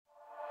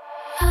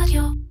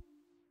רדיו.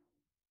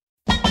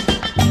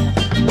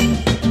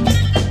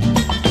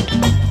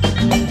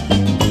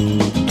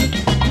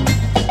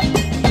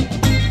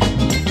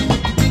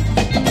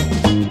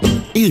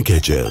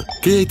 איר-קצ'ר,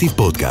 קריאיטיב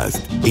פודקאסט,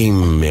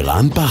 עם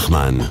מירן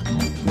פחמן.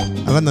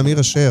 אהלן, אמיר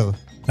אשר.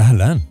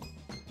 אהלן.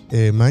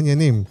 מה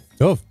העניינים?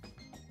 טוב.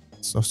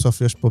 סוף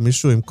סוף יש פה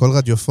מישהו עם קול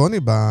רדיופוני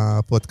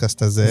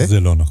בפודקאסט הזה. זה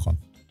לא נכון.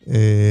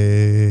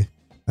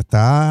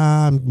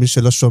 אתה, מי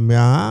שלא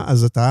שומע,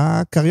 אז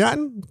אתה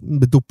קריין,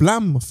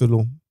 בדופלם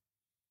אפילו.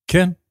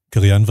 כן,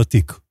 קריין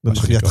ותיק.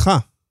 במחייתך.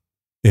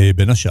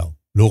 בין השאר,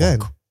 לא כן.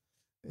 רק.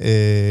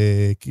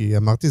 כי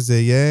אמרתי, זה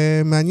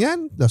יהיה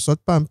מעניין לעשות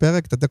פעם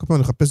פרק, אתה יודע, כל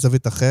פעם לחפש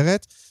זווית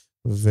אחרת,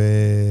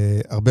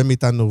 והרבה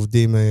מאיתנו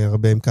עובדים,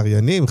 הרבה עם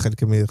קריינים,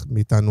 חלק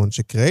מאיתנו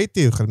אנשי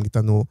קריאיטיב, חלק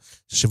מאיתנו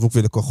שיווק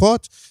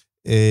ולקוחות,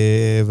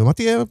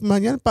 ואמרתי, יהיה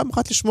מעניין פעם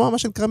אחת לשמוע מה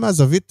שנקרא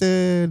מהזווית,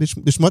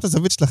 לשמוע את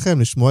הזווית שלכם,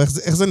 לשמוע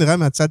איך זה נראה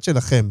מהצד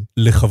שלכם.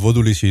 לכבוד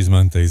הוא לי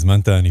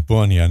שהזמנת, אני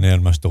פה, אני אענה על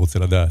מה שאתה רוצה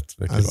לדעת.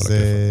 אז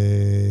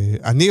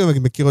אני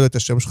מכיר עוד את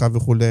השם שלך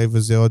וכולי,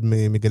 וזה עוד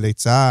מגלי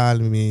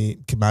צהל,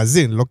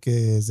 כמאזין, לא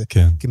כזה,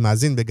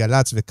 כמאזין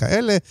בגלץ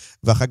וכאלה,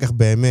 ואחר כך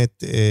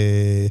באמת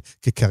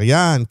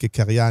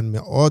כקריין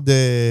מאוד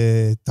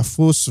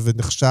תפוס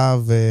ונחשב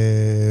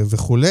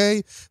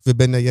וכולי,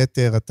 ובין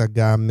היתר אתה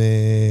גם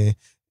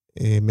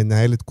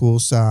מנהל את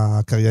קורס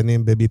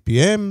הקריינים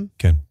ב-BPM.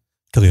 כן,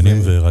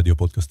 קריינים ורדיו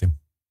פודקאסטים.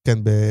 כן,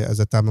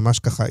 אז אתה ממש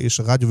ככה איש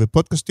רדיו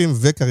ופודקאסטים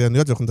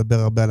וקרייניות, ואנחנו נדבר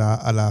הרבה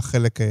על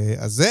החלק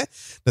הזה.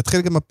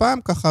 נתחיל גם הפעם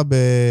ככה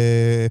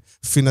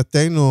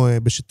בפינתנו,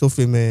 בשיתוף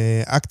עם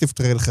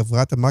אקטיב-טרייל,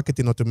 חברת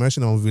המרקטינג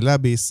אוטומיישן המובילה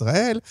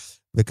בישראל,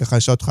 וככה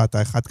נשאל אותך,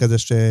 אתה אחד כזה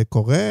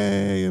שקורא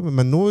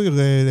מנוי,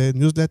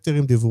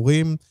 ניוזלטרים,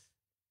 דיבורים.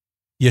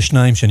 יש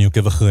שניים שאני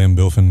עוקב אחריהם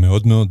באופן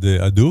מאוד מאוד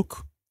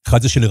הדוק.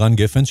 אחד זה של ערן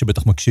גפן,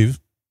 שבטח מקשיב.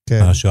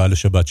 כן. ההשראה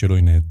לשבת שלו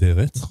היא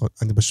נהדרת. נכון.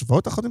 אני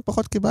בשבועות האחרונים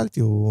פחות קיבלתי.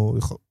 הוא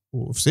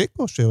הפסיק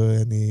או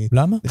שאני...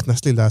 למה?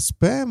 נכנס לי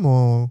לספאם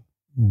או...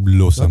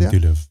 לא שמתי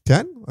לב.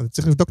 כן? אני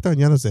צריך לבדוק את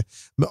העניין הזה.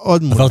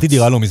 מאוד מומלץ. עברתי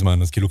דירה לא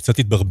מזמן, אז כאילו קצת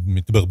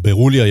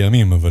התברברו לי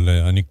הימים, אבל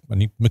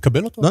אני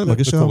מקבל אותו. לא, אני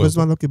מרגיש שהרבה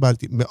זמן לא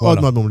קיבלתי.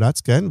 מאוד מאוד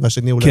מומלץ, כן?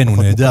 והשני אולי כן,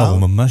 הוא נהדר, הוא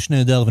ממש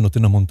נהדר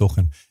ונותן המון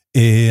תוכן.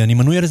 אני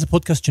מנוי על איזה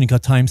פודקאסט שנקרא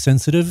Time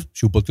Sensitive,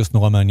 שהוא פודקאסט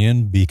נורא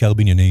מעניין, בעיקר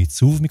בענייני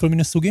עיצוב מכל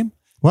מיני סוגים.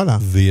 וואלה.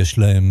 ויש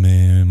להם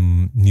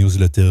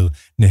ניוזלטר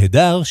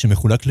נהדר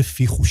שמחולק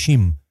לפי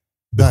חושים.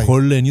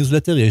 בכל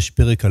ניוזלטר יש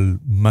פרק על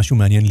משהו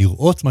מעניין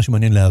לראות, משהו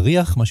מעניין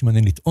להריח, משהו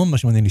מעניין לטעום,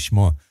 משהו מעניין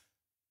לשמוע.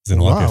 זה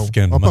נורא כיף,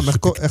 כן.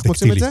 איך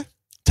מוצאים את זה?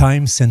 Time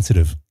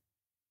Sensitive.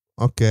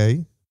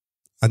 אוקיי.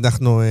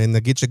 אנחנו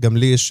נגיד שגם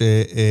לי יש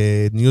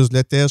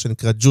ניוזלטר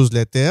שנקרא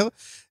ג'וזלטר,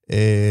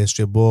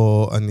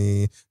 שבו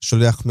אני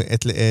שולח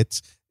מעת לעת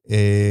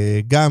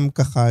גם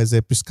ככה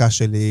איזה פסקה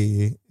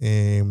שלי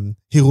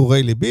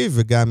הירורי ליבי,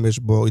 וגם יש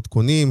בו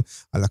עדכונים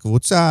על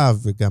הקבוצה,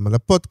 וגם על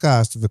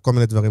הפודקאסט, וכל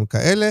מיני דברים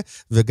כאלה,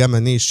 וגם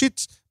אני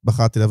אישית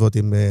בחרתי לעבוד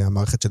עם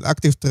המערכת של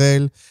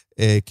אקטיב-טרייל,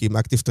 כי עם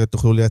אקטיב-טרייל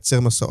תוכלו לייצר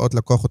מסעות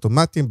לקוח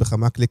אוטומטיים,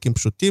 בכמה קליקים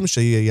פשוטים,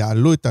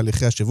 שיעלו את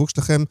תהליכי השיווק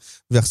שלכם,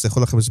 ויחסכו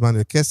לכם זמן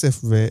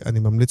וכסף, ואני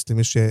ממליץ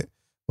למי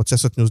שרוצה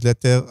לעשות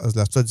ניוזלטר, אז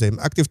לעשות את זה עם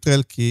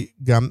אקטיב-טרייל, כי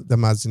גם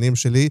למאזינים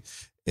שלי,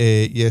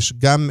 יש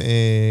גם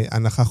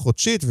הנחה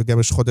חודשית, וגם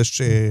יש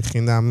חודש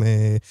חינם,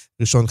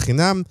 ראשון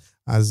חינם,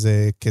 אז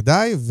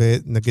כדאי,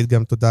 ונגיד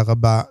גם תודה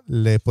רבה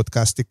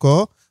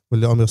לפודקאסטיקו,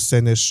 ולעומר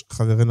סנש,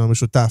 חברנו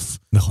המשותף,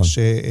 נכון.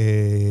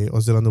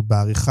 שעוזר לנו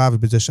בעריכה,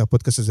 ובזה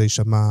שהפודקאסט הזה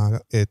יישמע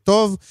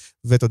טוב,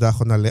 ותודה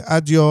אחרונה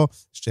לאדיו,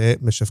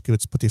 שמשווקים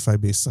את ספוטיפיי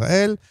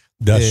בישראל.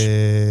 דש.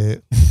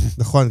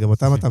 נכון, גם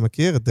אותם אתה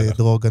מכיר, את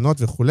דרור גנות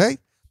וכולי.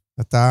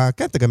 אתה,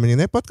 כן, אתה גם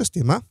בענייני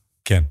פודקאסטים, מה?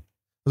 כן.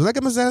 אז אולי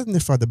גם על זה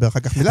נפרד לדבר אחר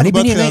כך.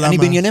 אני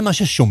בענייני מה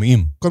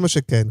ששומעים. כל מה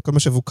שכן, כל מה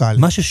שווקלי.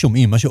 מה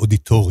ששומעים, מה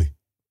שאודיטורי.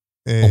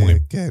 אומרים.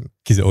 כן.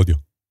 כי זה אודיו.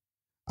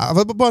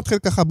 אבל בוא נתחיל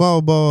ככה,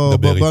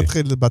 בוא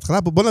נתחיל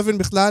בהתחלה, בוא נבין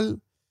בכלל,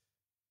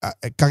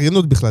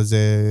 קריינות בכלל,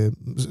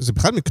 זה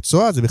בכלל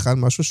מקצוע, זה בכלל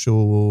משהו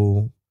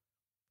שהוא,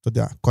 אתה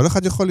יודע, כל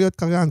אחד יכול להיות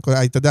קריין,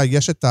 אתה יודע,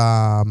 יש את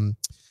ה...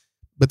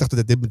 בטח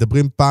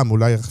מדברים פעם,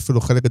 אולי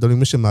אפילו חלק גדול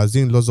ממי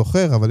שמאזין לא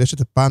זוכר, אבל יש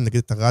את הפעם,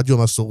 נגיד את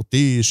הרדיו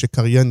המסורתי,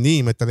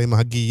 שקריינים, הייתה להם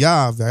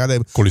הגייה, והיה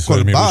להם כל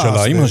ישראל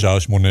מירושלים, השעה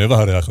 8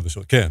 והרי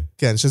החדשות, כן.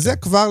 כן, שזה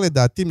כבר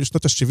לדעתי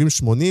משנות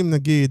ה-70-80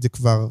 נגיד, זה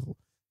כבר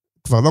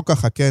לא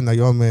ככה, כן,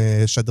 היום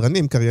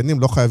שדרנים, קריינים,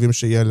 לא חייבים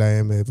שיהיה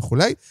להם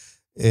וכולי,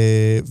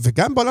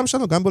 וגם בעולם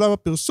שלנו, גם בעולם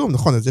הפרסום,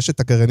 נכון, אז יש את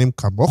הקריינים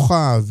כמוך,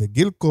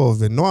 וגילקו,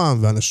 ונועם,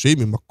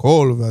 ואנשים עם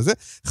הכל, וזה,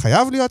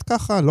 חייב להיות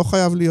ככה, לא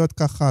חייב להיות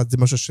ככה, זה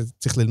משהו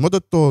שצריך ללמוד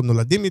אותו,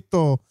 נולדים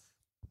איתו,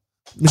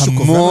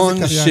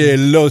 המון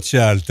שאלות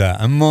שאלת,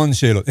 המון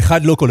שאלות.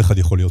 אחד, לא כל אחד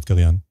יכול להיות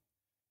קריין.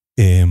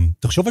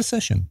 תחשוב על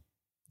סשן.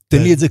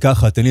 תן לי את זה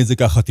ככה, תן לי את זה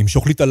ככה,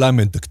 תמשוך לי את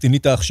הלמד, תקטין לי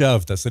את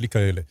עכשיו, תעשה לי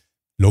כאלה.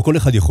 לא כל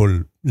אחד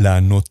יכול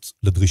לענות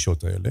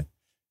לדרישות האלה,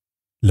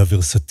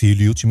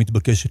 לוורסטיליות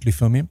שמתבקשת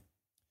לפעמים.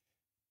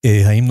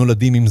 האם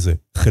נולדים עם זה?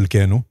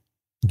 חלקנו.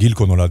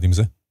 גילקו נולד עם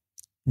זה.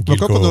 קודם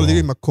כל נולדים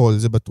עם הקול,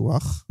 זה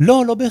בטוח.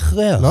 לא, לא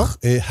בהכרח. לא?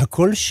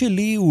 הקול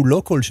שלי הוא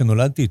לא קול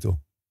שנולדתי איתו.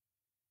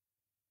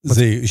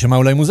 זה יישמע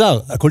אולי מוזר.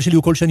 הקול שלי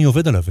הוא קול שאני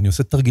עובד עליו. אני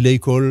עושה תרגילי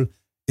קול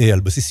על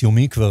בסיס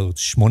יומי כבר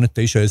 8,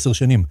 9, 10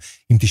 שנים.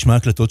 אם תשמע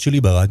הקלטות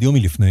שלי ברדיו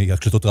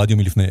הקלטות רדיו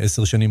מלפני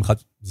 10 שנים,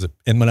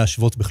 אין מה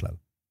להשוות בכלל.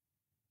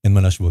 אין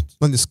מה להשוות.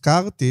 לא,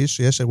 נזכרתי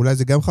שיש, אולי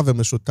זה גם חבר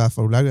משותף,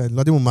 אולי, אני לא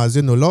יודע אם הוא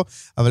מאזין או לא,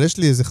 אבל יש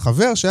לי איזה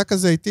חבר שהיה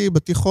כזה איתי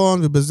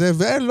בתיכון ובזה,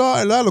 ולא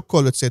היה לו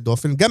קול יוצא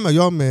דופן. גם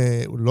היום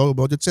הוא לא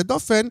מאוד יוצא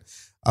דופן,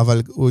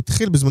 אבל הוא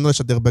התחיל בזמנו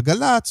לשדר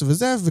בגלץ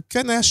וזה,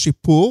 וכן היה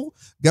שיפור,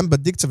 גם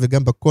בדיקציה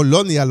וגם בקול,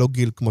 לא נהיה לו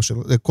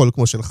קול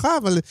כמו שלך,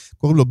 אבל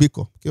קוראים לו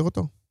ביקו, מכיר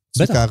אותו?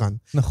 בטח,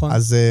 נכון.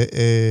 אז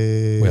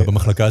הוא היה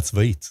במחלקה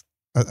הצבאית.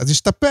 אז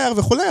השתפר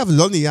וכולי, אבל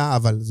לא נהיה,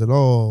 אבל זה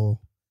לא...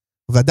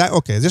 ועדיין,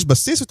 אוקיי, אז יש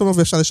בסיס, ואתה אומר,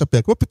 ואפשר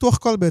לשפר, כמו פיתוח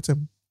קול בעצם.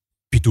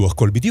 פיתוח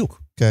קול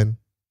בדיוק. כן.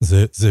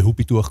 זהו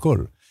פיתוח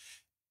קול.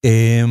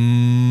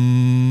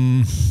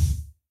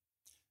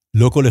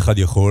 לא כל אחד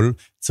יכול,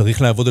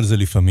 צריך לעבוד על זה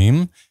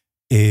לפעמים,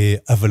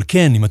 אבל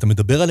כן, אם אתה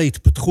מדבר על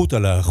ההתפתחות,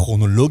 על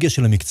הכרונולוגיה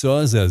של המקצוע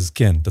הזה, אז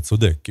כן, אתה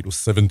צודק. כאילו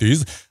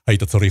 70s,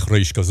 היית צריך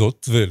רייש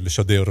כזאת,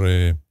 ולשדר...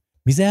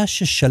 מי זה היה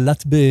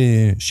ששלט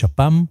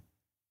בשפם?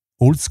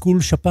 אולד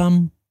סקול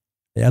שפם?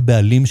 היה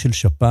בעלים של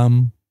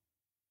שפם?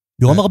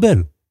 יורם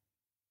ארבל.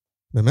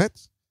 באמת?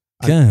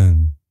 כן.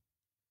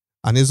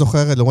 אני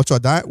זוכר, למרות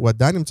שהוא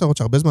עדיין נמצא, למרות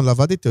שהרבה זמן לא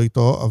עבדתי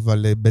איתו,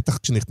 אבל בטח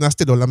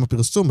כשנכנסתי לעולם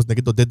הפרסום, אז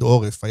נגיד עודד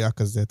עורף היה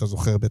כזה, אתה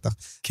זוכר בטח.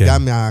 כן.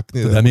 אתה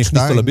יודע מי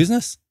הכניס אותו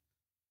לביזנס?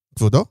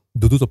 כבודו?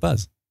 דודו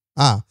טופז.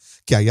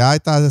 כי היה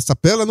את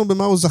ספר לנו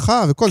במה הוא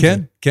זכה וכל זה.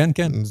 כן.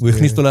 הוא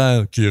הכניס אותו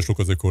כי יש לו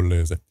כזה כל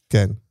זה.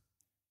 כן.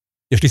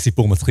 יש לי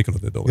סיפור מצחיק על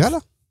עודד עורף. יאללה.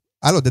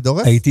 עודד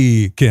עורף?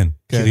 כן.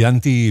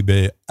 קריינתי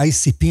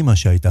ב-ICP, מה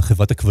שהייתה,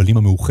 חברת הכבלים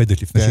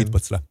המאוחדת לפני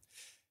שהתפצלה.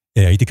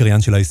 הייתי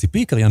קריין של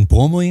ICP, קריין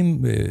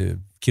פרומואים,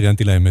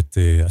 קריינתי להם את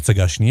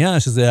הצגה השנייה,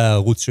 שזה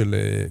הערוץ של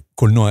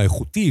קולנוע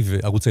איכותי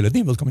וערוץ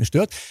הילדים ועוד כל מיני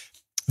שטויות,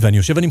 ואני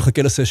יושב ואני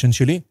מחכה לסשן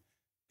שלי,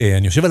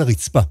 אני יושב על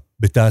הרצפה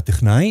בתא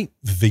הטכנאי,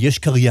 ויש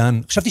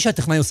קריין, חשבתי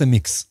שהטכנאי עושה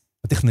מיקס,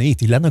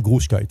 הטכנאית, אילנה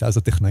גרושקה הייתה אז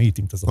הטכנאית,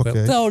 אם אתה זוכר,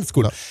 זה האולד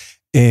סקול.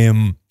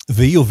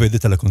 והיא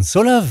עובדת על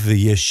הקונסולה,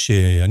 ויש,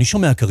 אני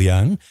שומע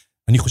קריין,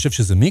 אני חושב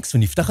שזה מיקס,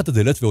 ונפתחת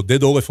הדלת,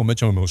 ועודד עורף עומד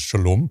שם ואומר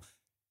שלום,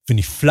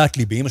 ונפלט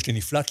לי, באמא שלי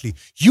נפלט לי,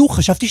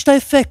 חשבתי שאתה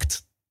אפקט.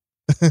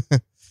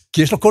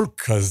 כי יש לו קול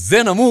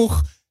כזה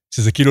נמוך,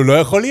 שזה כאילו לא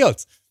יכול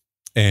להיות.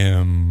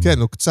 כן,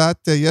 הוא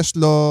קצת, יש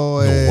לו...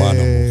 נורא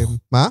נמוך.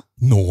 מה?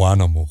 נורא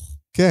נמוך.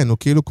 כן, הוא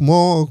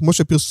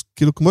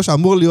כאילו כמו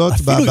שאמור להיות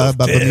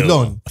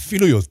במילון.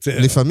 אפילו יותר.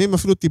 לפעמים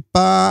אפילו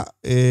טיפה,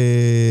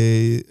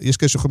 יש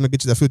כאלה שיכולים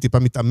להגיד שזה אפילו טיפה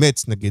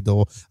מתאמץ, נגיד,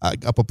 או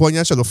אפרופו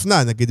עניין של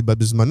אופנה, נגיד,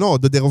 בזמנו,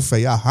 עודד עורף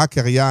היה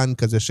הקריין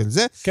כזה של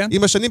זה.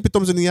 עם השנים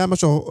פתאום זה נהיה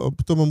משהו,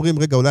 פתאום אומרים,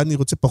 רגע, אולי אני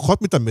רוצה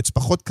פחות מתאמץ,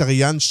 פחות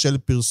קריין של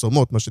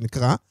פרסומות, מה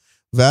שנקרא,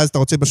 ואז אתה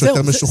רוצה משהו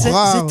יותר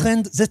משוחרר.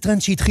 זה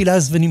טרנד שהתחיל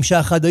אז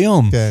ונמשך עד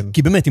היום.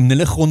 כי באמת, אם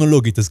נלך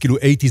כרונולוגית, אז כאילו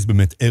 80s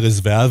באמת, ארז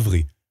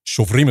ואברי,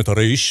 שוברים את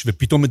הרייש,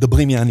 ופתאום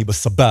מדברים יעני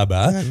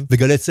בסבבה,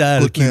 וגלי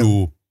צהל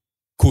כאילו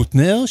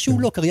קוטנר,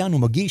 שהוא לא קריין,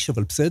 הוא מגיש,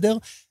 אבל בסדר.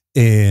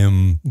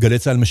 גלי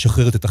צהל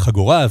משחררת את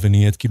החגורה,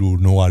 ונהיית כאילו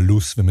נורא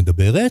לוס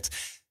ומדברת,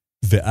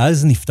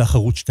 ואז נפתח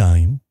ערוץ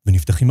 2,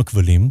 ונפתחים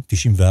הכבלים,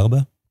 94,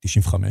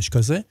 95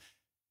 כזה,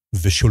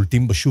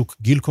 ושולטים בשוק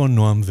גילקון,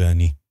 נועם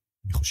ואני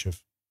חושב.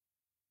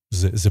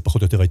 זה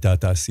פחות או יותר הייתה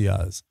התעשייה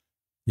אז.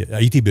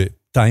 הייתי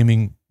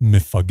בטיימינג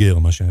מפגר,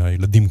 מה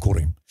שהילדים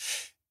קוראים.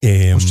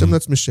 חושב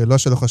לעצמי שאלה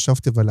שלא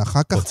חשבתי, אבל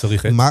אחר כך,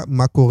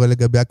 מה קורה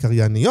לגבי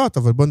הקרייניות,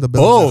 אבל בואו נדבר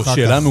על זה אחר כך.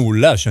 שאלה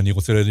מעולה, שאני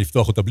רוצה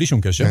לפתוח אותה בלי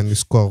שום קשר. כן,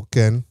 נזכור,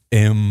 כן.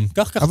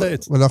 כך את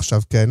העט. אבל לא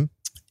עכשיו, כן.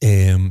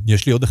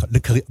 יש לי עוד אחד.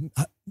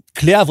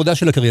 כלי העבודה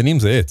של הקריינים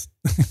זה עט.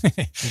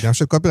 גם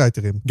של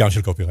קופירייטרים. גם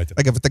של קופירייטרים.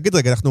 רגע, ותגיד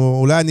רגע,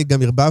 אולי אני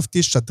גם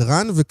הרבבתי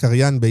שדרן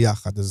וקריין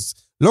ביחד, אז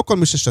לא כל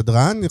מי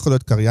ששדרן יכול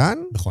להיות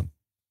קריין. נכון.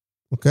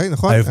 אוקיי,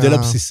 נכון? ההבדל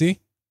הבסיסי,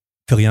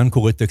 קריין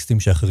קורא טקסטים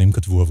שאחרים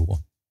כתבו עבורו.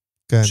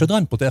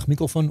 שדרן פותח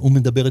מיקרופון, הוא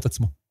מדבר את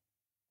עצמו.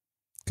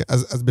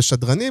 אז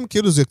בשדרנים,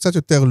 כאילו זה קצת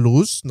יותר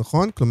לוז,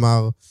 נכון?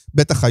 כלומר,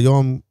 בטח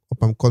היום, או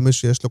פעם, כל מי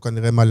שיש לו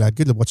כנראה מה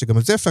להגיד, למרות שגם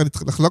על זה אפשר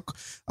לחלוק,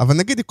 אבל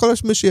נגיד, כל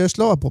מי שיש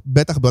לו,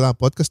 בטח בעולם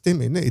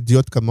הפודקאסטים, הנה,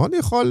 אידיוט כמוני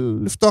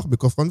יכול לפתוח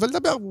מיקרופון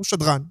ולדבר, הוא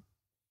שדרן.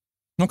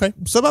 אוקיי.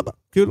 סבבה,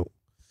 כאילו.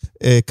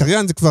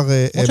 קריין זה כבר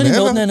כמו שאני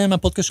מאוד נהנה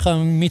מהפודקאסט שלך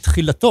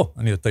מתחילתו.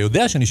 אתה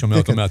יודע שאני שומע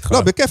אותו מההתחלה.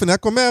 לא, בכיף, אני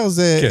רק אומר,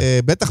 זה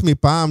בטח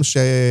מפעם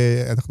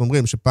שאנחנו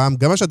אומרים, שפעם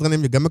גם השדרנים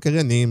וגם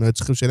הקריינים, היו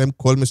צריכים שלהם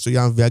קול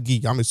מסוים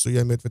והגייה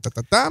מסוימת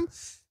וטטטם.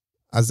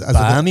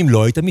 פעם אם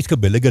לא היית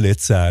מתקבל לגלי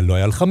צהל, לא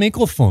היה לך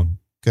מיקרופון.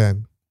 כן.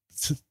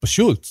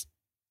 פשוט.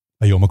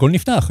 היום הכל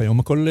נפתח, היום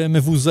הכל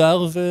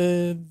מבוזר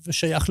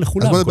ושייך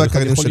לכולם. אז בוא נדבר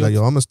הקריינים של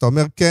היום, אז אתה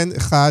אומר, כן,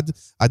 אחד,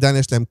 עדיין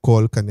יש להם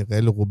קול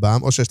כנראה לרובם,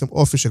 או שיש להם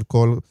אופי של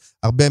קול,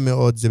 הרבה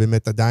מאוד זה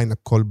באמת עדיין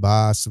הקול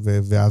בס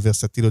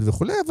והוורסטיליות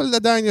וכו', אבל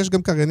עדיין יש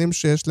גם קריינים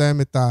שיש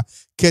להם את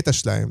הקטע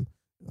שלהם.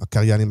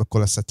 הקריין עם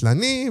הקול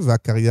הסטלני,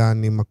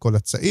 והקריין עם הקול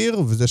הצעיר,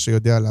 וזה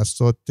שיודע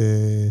לעשות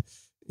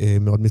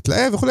מאוד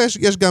מתלהב, וכולי,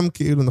 יש גם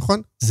כאילו,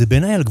 נכון? זה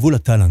בעיניי על גבול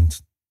הטלנט.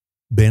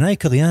 בעיניי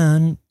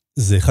קריין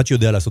זה אחד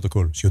שיודע לעשות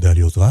הכל, שיודע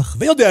להיות רך,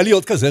 ויודע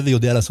להיות כזה,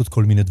 ויודע לעשות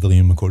כל מיני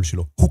דברים עם הקול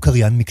שלו. הוא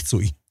קריין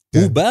מקצועי.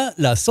 כן. הוא בא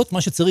לעשות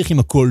מה שצריך עם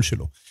הקול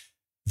שלו.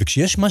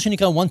 וכשיש מה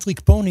שנקרא one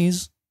trick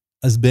ponies,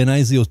 אז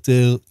בעיניי זה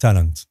יותר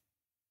טלנט.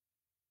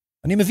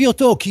 אני מביא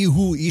אותו כי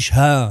הוא איש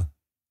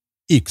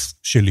ה-X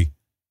שלי.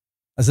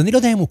 אז אני לא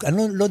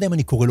יודע אם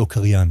אני קורא לו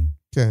קריין.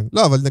 כן,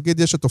 לא, אבל נגיד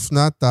יש את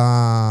אופנת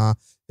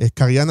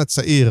הקריין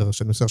הצעיר,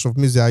 שאני עושה עכשיו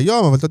מי זה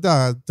היום, אבל אתה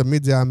יודע,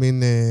 תמיד זה היה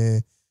מין,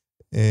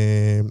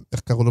 איך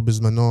קראו לו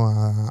בזמנו,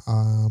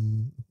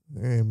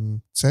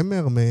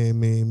 צמר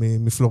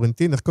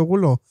מפלורנטין, איך קראו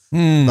לו?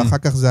 ואחר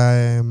כך זה,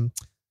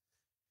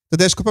 אתה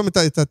יודע, יש כל פעם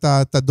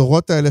את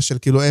הדורות האלה של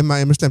כאילו,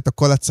 יש להם את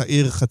הקול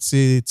הצעיר,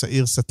 חצי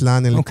צעיר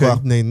סטלן, אל כוח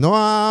בני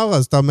נוער,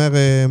 אז אתה אומר...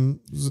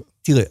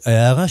 תראה,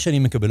 ההערה שאני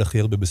מקבל הכי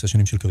הרבה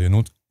בסשנים של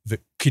קריינות,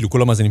 וכאילו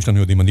כל המאזינים שלנו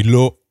יודעים, אני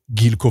לא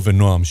גילקו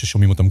ונועם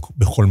ששומעים אותם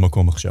בכל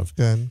מקום עכשיו.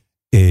 כן.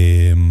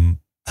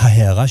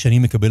 ההערה שאני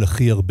מקבל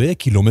הכי הרבה,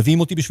 כי לא מביאים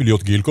אותי בשביל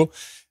להיות גילקו,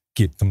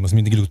 כי אתה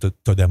מזמין את גילקו,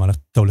 אתה יודע מה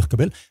אתה הולך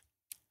לקבל,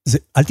 זה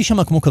אל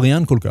תשמע כמו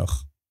קריין כל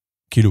כך.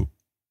 כאילו,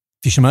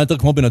 תשמע יותר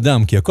כמו בן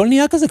אדם, כי הכל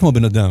נהיה כזה כמו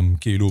בן אדם,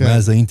 כאילו,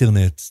 מאז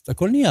האינטרנט,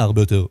 הכל נהיה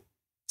הרבה יותר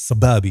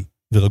סבבי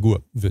ורגוע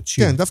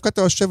וצ'יל. כן, דווקא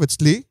אתה יושב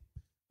אצלי,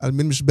 על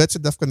מין משבצת,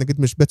 דווקא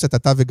נגיד משבצת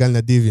אתה וגל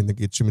נדיבי,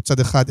 נגיד, שמצד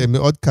אחד הם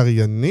מאוד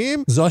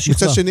קריינים,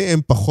 מצד שני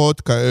הם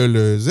פחות כאלה,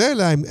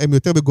 אלא הם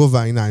יותר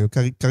בגובה העיניים,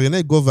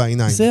 קרייני גובה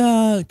העיניים.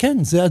 כן,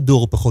 זה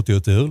הדור פחות או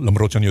יותר,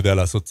 למרות שאני יודע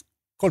לעשות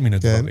כל מיני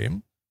דברים.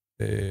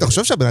 אתה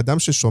חושב שהבן אדם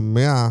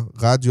ששומע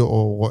רדיו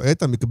או רואה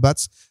את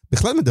המקבץ,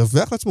 בכלל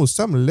מדווח לעצמו, הוא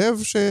שם לב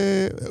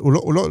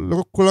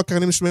לא כל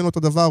הקריינים נשמעים אותו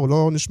דבר, הוא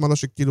לא נשמע לו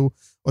שכאילו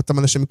אותם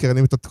אנשים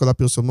קריינים את כל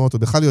הפרסומות,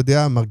 הוא בכלל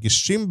יודע,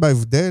 מרגישים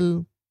בהבדל.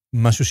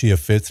 משהו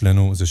שיפה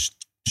אצלנו זה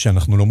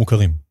שאנחנו לא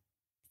מוכרים.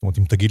 זאת אומרת,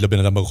 אם תגיד לבן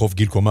אדם ברחוב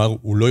גיל קומר,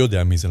 הוא לא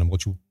יודע מי זה,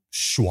 למרות שהוא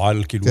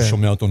שואל, כאילו הוא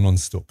שומע אותו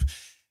נונסטופ.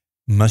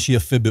 מה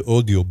שיפה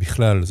באודיו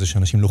בכלל זה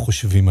שאנשים לא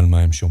חושבים על מה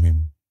הם שומעים.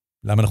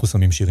 למה אנחנו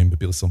שמים שירים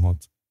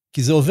בפרסומות?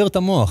 כי זה עובר את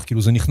המוח,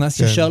 כאילו זה נכנס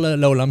ישר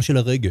לעולם של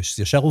הרגש,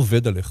 זה ישר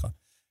עובד עליך.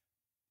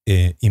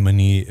 אם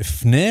אני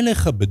אפנה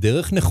אליך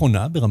בדרך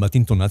נכונה, ברמת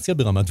אינטונציה,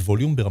 ברמת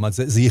ווליום, ברמת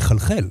זה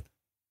יחלחל.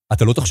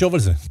 אתה לא תחשוב על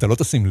זה, אתה לא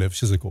תשים לב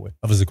שזה קורה,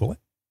 אבל זה קורה.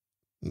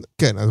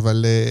 כן,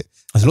 אבל...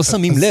 אז לא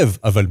שמים לב,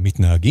 אבל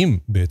מתנהגים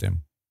בהתאם.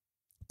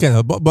 כן,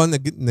 אבל בואו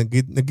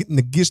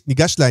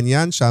ניגש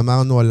לעניין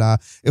שאמרנו על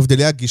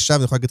הבדלי הגישה,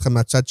 ואני יכול להגיד לך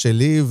מהצד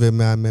שלי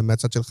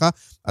ומהצד שלך.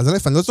 אז א',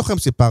 אני לא זוכר אם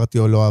סיפרתי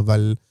או לא,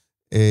 אבל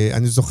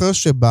אני זוכר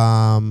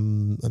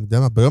אני יודע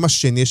מה, ביום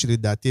השני שלי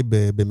דעתי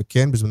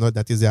במקן, בזמנו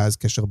דעתי זה היה אז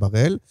קשר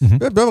בראל,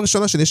 ביום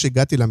הראשון השני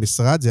שהגעתי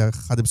למשרד, זה היה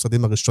אחד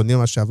המשרדים הראשונים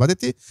מה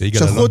שעבדתי,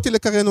 שלחו אותי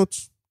לקריינות.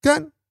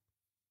 כן.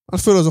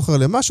 אפילו לא זוכר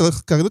למה,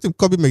 שהולך קריינות עם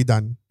קובי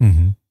מידן.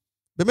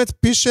 באמת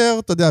פישר,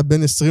 אתה יודע,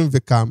 בין 20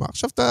 וכמה.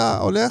 עכשיו אתה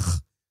הולך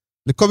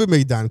לקובי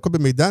מידן. קובי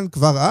מידן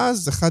כבר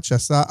אז, אחד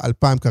שעשה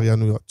 2,000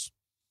 קריינויות.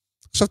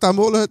 עכשיו אתה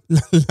אמור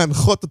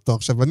להנחות אותו.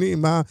 עכשיו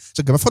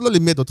שגם אף אחד לא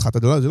לימד אותך, אתה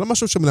יודע, זה לא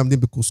משהו שמלמדים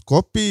בקורס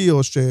קופי,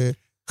 או ש...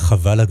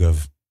 חבל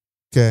אגב.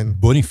 כן.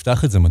 בוא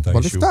נפתח את זה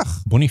מתישהו.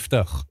 בוא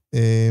נפתח.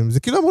 זה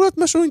כאילו אמור להיות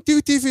משהו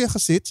אינטואיטיבי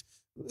יחסית,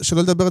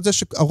 שלא לדבר על זה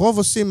שהרוב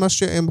עושים מה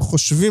שהם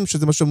חושבים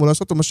שזה מה שהם אמור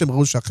לעשות, או מה שהם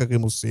ראו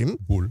שאחרים עושים.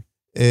 בול.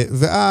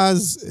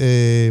 ואז,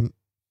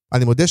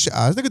 אני מודה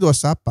שאז, נגיד, הוא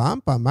עשה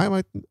פעמיים,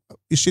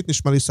 אישית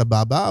נשמע לי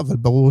סבבה, אבל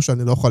ברור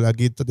שאני לא יכול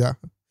להגיד, אתה יודע.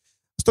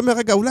 אז אתה אומר,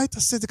 רגע, אולי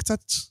תעשה את זה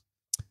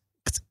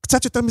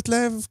קצת יותר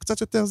מתלהב,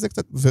 קצת יותר זה,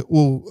 קצת,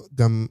 והוא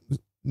גם,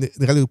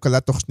 נראה לי הוא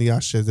קלט תוך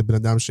שנייה, שזה בן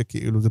אדם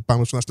שכאילו, זה פעם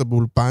ראשונה שלו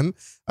באולפן,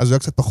 אז הוא היה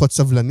קצת פחות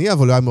סבלני,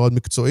 אבל הוא היה מאוד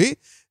מקצועי.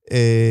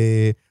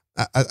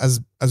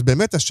 אז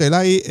באמת השאלה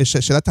היא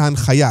שאלת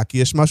ההנחיה, כי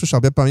יש משהו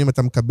שהרבה פעמים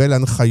אתה מקבל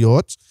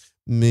הנחיות,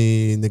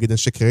 נגיד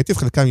אנשי קריאיטיב,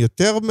 חלקם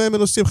יותר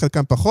מנוסים,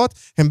 חלקם פחות,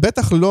 הם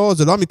בטח לא,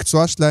 זה לא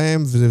המקצוע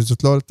שלהם,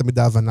 וזאת לא תמיד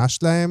ההבנה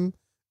שלהם,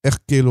 איך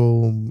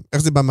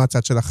זה בא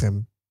מהצד שלכם?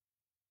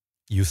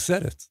 You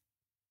said it.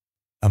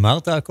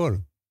 אמרת הכל.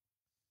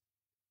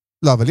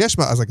 לא, אבל יש,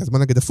 אז בוא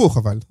נגיד הפוך,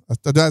 אבל,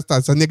 אתה יודע,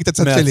 אז אני אגיד את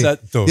הצד שלי.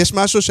 יש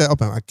משהו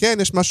כן,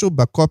 יש משהו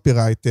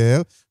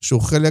בקופירייטר,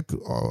 שהוא חלק,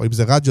 או אם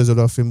זה רדיו, זה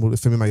לא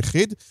לפעמים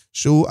היחיד,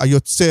 שהוא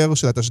היוצר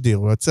של התשדיר,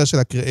 הוא היוצר של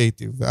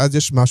הקריאיטיב, ואז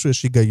יש משהו,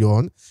 יש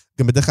היגיון,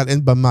 גם בדרך כלל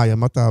אין במאי,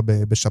 אמרת,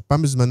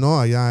 בשפ"ם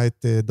בזמנו היה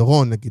את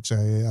דורון, נגיד,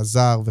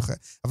 שעזר,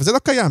 אבל זה לא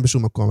קיים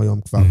בשום מקום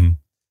היום כבר.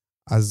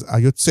 אז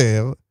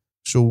היוצר,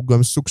 שהוא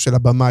גם סוג של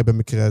הבמאי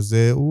במקרה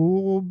הזה,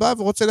 הוא בא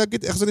ורוצה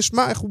להגיד איך זה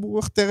נשמע, איך הוא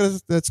הכתר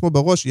לעצמו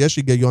בראש, יש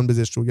היגיון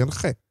בזה שהוא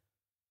ינחה.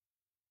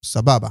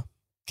 סבבה.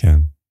 כן.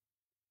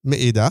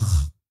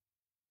 מאידך,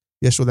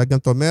 יש אולי גם,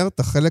 אתה אומר, את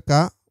החלק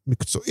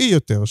המקצועי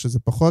יותר, שזה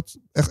פחות,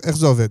 איך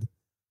זה עובד?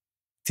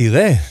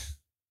 תראה,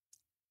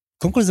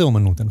 קודם כל זה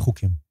אומנות, אין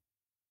חוקים.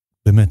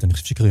 באמת, אני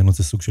חושב שקריינות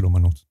זה סוג של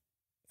אומנות.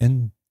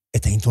 אין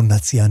את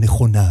האינטונציה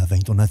הנכונה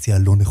והאינטונציה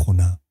הלא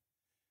נכונה.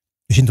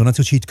 יש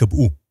אינטונציות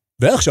שהתקבעו.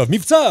 ועכשיו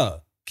מבצע!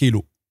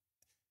 כאילו,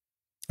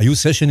 היו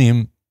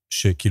סשנים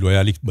שכאילו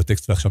היה לי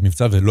בטקסט ועכשיו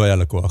מבצע ולא היה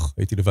לקוח.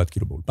 הייתי לבד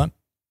כאילו באולפן.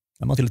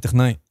 אמרתי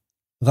לטכנאי,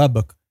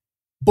 רבק,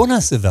 בוא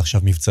נעשה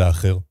ועכשיו מבצע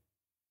אחר.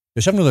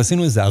 ישבנו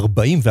ועשינו איזה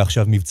 40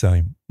 ועכשיו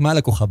מבצעים. מה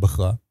הלקוחה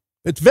בחרה?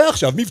 את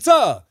ועכשיו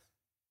מבצע!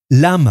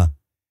 למה?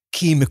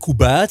 כי היא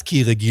מקובעת, כי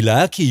היא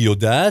רגילה, כי היא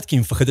יודעת, כי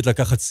היא מפחדת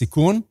לקחת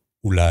סיכון?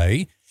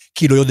 אולי.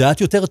 כי היא לא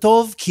יודעת יותר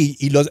טוב? כי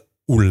היא לא...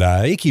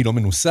 אולי, כי היא לא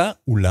מנוסה?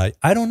 אולי.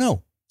 I don't know.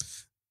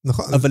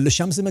 נכון. אבל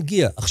לשם זה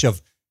מגיע. עכשיו,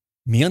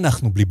 מי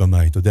אנחנו בלי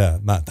במאי? אתה יודע,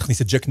 מה,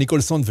 תכניס את ג'ק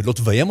ניקולסון ולא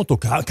תביים אותו?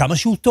 כמה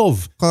שהוא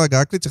טוב.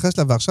 רגע, רק להתייחס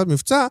לה ועכשיו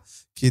מבצע,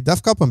 כי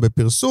דווקא פעם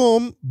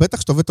בפרסום,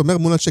 בטח שאתה עובד אומר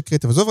מול אנשי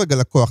קריאיטיב, עזוב רגע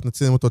לקוח,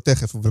 נצילים אותו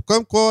תכף, אבל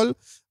קודם כל,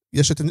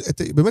 יש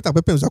באמת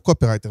הרבה פעמים זה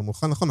הקופירייטר,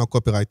 נכון,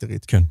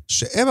 הקופירייטרית. כן.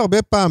 שהם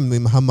הרבה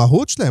פעמים,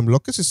 המהות שלהם, לא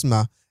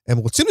כסיסמה, הם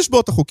רוצים לשבור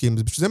את החוקים,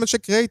 בשביל זה הם אנשי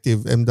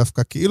קריאיטיב, הם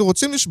דווקא כאילו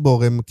רוצים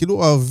לשבור, הם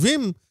כאילו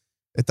אוהבים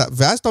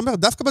ואז אתה אומר,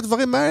 דווקא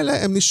בדברים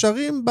האלה, הם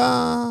נשארים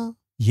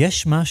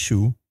יש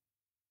משהו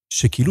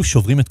שכאילו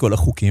שוברים את כל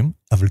החוקים,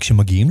 אבל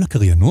כשמגיעים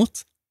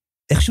לקריינות,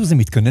 איכשהו זה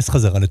מתכנס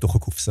חזרה לתוך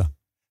הקופסה.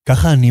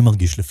 ככה אני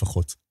מרגיש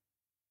לפחות.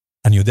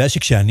 אני יודע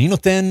שכשאני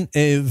נותן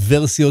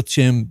ורסיות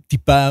שהן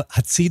טיפה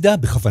הצידה,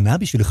 בכוונה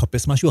בשביל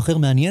לחפש משהו אחר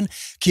מעניין,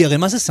 כי הרי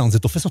מה זה סאונד? זה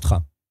תופס אותך.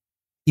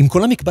 אם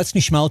כל המקבץ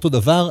נשמע אותו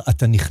דבר,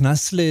 אתה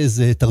נכנס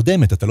לאיזה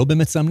תרדמת, אתה לא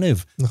באמת שם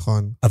לב.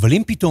 נכון. אבל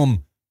אם פתאום,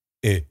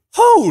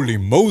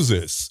 Holy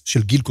Moses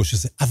של גילקו,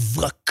 שזה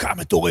הברקה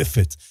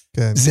מטורפת,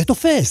 כן. זה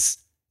תופס.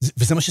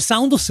 וזה מה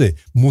שסאונד עושה.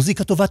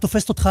 מוזיקה טובה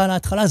תופסת אותך על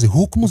ההתחלה, זה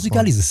הוק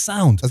מוזיקלי, זה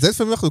סאונד. אז זה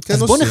לפעמים אנחנו כן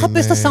עושים. אז בוא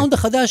נחפש את הסאונד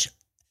החדש.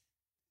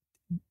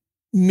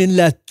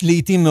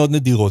 לעתים מאוד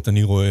נדירות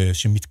אני רואה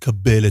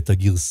שמתקבל את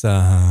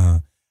הגרסה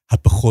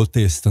הפחות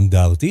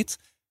סטנדרטית.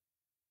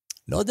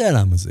 לא יודע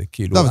למה זה,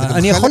 כאילו.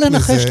 אני יכול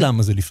לנחש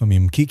למה זה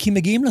לפעמים, כי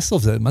מגיעים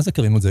לסוף, מה זה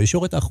קרים את זה?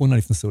 ישורת האחרונה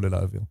לפני סעולה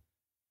לאוויר.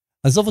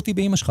 עזוב אותי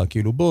באמא שלך,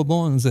 כאילו,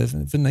 בוא,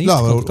 ונעיף. לא,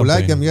 אבל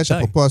אולי גם יש,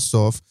 אפרופו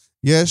הסוף,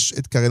 יש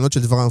את קריינות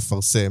של דבר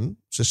המפרסם,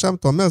 ששם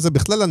אתה אומר, זה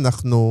בכלל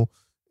אנחנו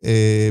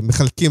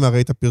מחלקים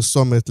הרי את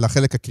הפרסומת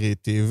לחלק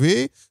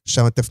הקריאטיבי,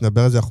 שם תכף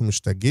נדבר על זה, אנחנו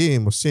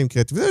משתגעים, עושים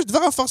קריאטיבי, יש דבר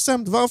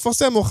המפרסם, דבר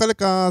המפרסם הוא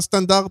החלק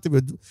הסטנדרטי,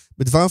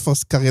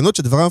 קריינות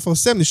של דבר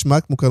המפרסם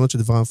נשמע כמו קריינות של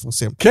דבר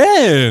המפרסם.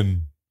 כן!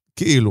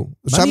 כאילו.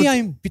 מה נהיה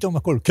עם פתאום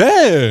הכל?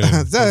 כן!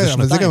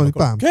 אבל זה גם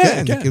פעם.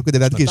 כן, כאילו כדי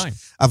להדגיש.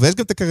 אבל יש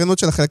גם את הקריינות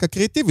של החלק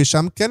הקריאטיבי,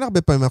 שם כן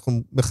הרבה פעמים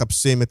אנחנו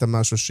מחפשים את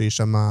המשהו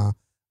שישמע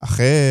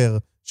אחר,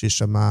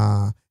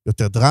 שישמע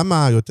יותר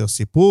דרמה, יותר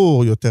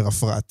סיפור, יותר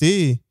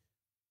הפרעתי.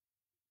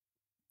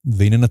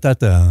 והנה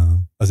נתת,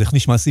 אז איך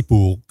נשמע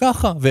סיפור?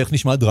 ככה, ואיך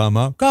נשמע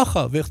דרמה?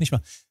 ככה, ואיך נשמע...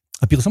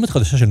 הפרסומת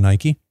החדשה של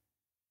נייקי,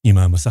 עם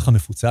המסך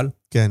המפוצל?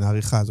 כן,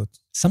 העריכה הזאת.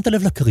 שמת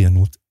לב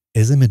לקריינות,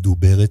 איזה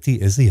מדוברת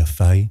היא, איזה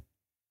יפה היא?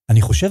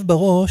 אני חושב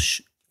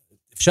בראש,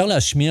 אפשר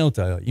להשמיע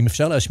אותה, אם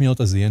אפשר להשמיע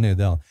אותה זה יהיה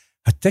נהדר.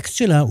 הטקסט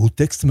שלה הוא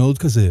טקסט מאוד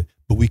כזה,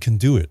 but we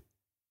can do it.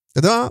 אתה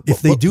יודע,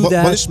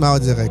 בוא נשמע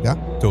את זה רגע.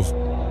 טוב.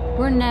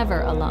 We're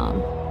never alone.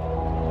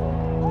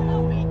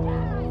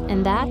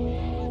 And that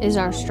is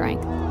our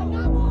strength.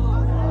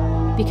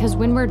 Because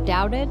when we're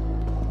doubted,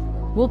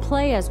 we'll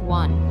play as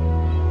one.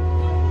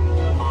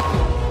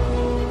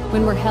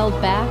 When we're held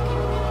back,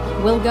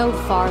 we'll go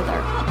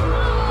farther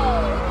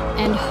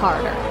and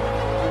harder.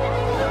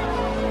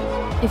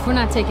 If we're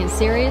not taken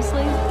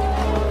seriously,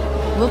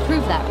 we'll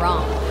prove that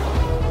wrong.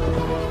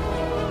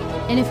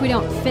 And if we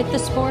don't fit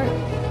the sport,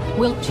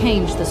 we'll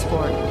change the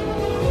sport.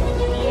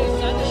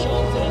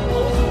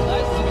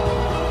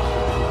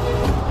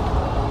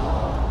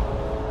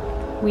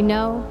 We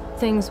know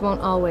things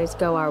won't always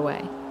go our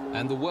way.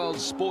 And the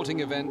world's sporting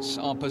events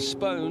are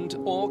postponed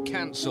or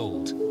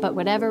cancelled. But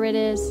whatever it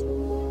is,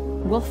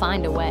 we'll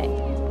find a way.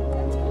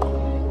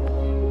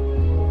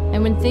 And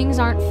when things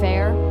aren't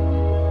fair,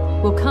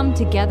 we'll come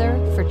together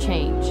for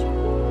change.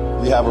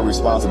 We have a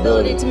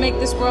responsibility to make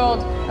this world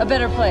a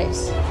better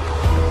place.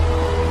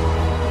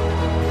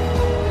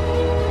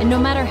 And no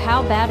matter how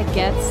bad it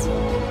gets,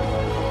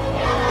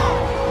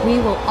 we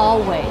will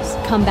always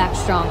come back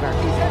stronger.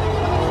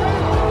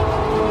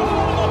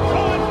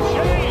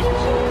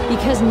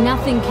 Because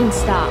nothing can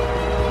stop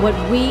what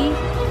we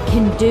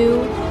can do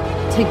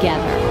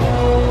together.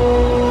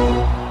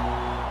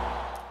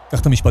 קח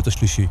את המשפט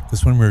השלישי.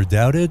 Because when we're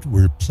doubted,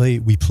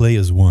 we play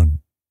as one.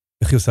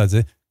 איך היא עושה את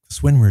זה? Because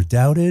when we're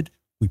doubted,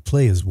 we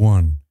play as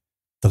one.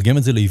 תרגם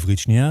את זה לעברית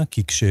שנייה,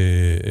 כי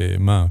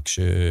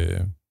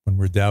when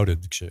we're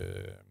doubted,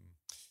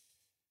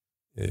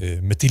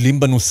 מטילים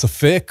בנו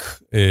ספק,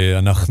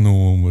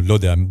 אנחנו, לא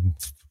יודע,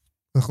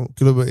 אנחנו,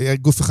 כאילו,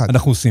 גוף אחד.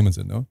 אנחנו עושים את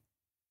זה, לא?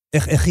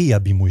 איך יהיה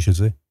הבימוי של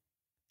זה?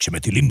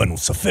 כשמטילים בנו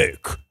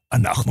ספק,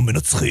 אנחנו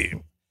מנצחים.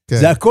 כן.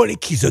 זה הכל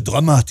כי זה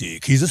דרמטי,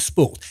 כי זה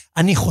ספורט.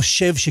 אני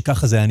חושב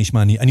שככה זה היה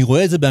נשמע. אני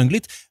רואה את זה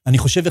באנגלית, אני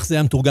חושב איך זה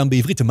היה מתורגם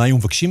בעברית, ומה היו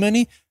מבקשים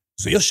ממני?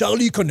 זה ישר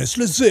להיכנס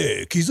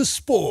לזה, כי זה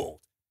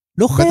ספורט.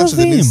 לא חייבים. בטח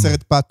שזה מין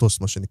סרט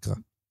פאטוס, מה שנקרא.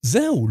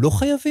 זהו, לא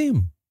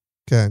חייבים.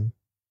 כן.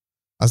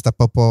 אז אתה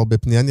פה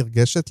בפנייה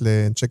נרגשת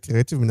לאנשי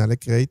קריאיטיב, מנהלי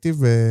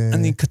קריאיטיב.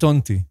 אני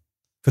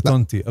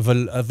קטונתי,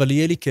 אבל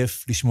יהיה לי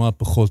כיף לשמוע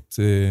פחות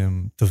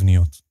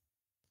תבניות.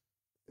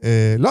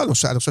 לא,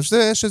 אני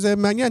חושב שזה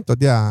מעניין, אתה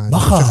יודע.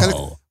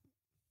 מחר.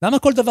 למה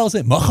כל דבר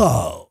זה?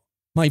 מחר.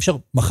 מה, אי אפשר?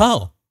 מחר.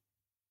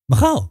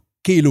 מחר.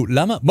 כאילו,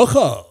 למה?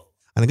 מחר.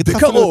 אני אגיד לך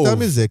אפילו יותר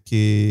מזה,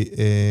 כי...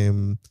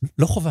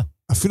 לא חובה.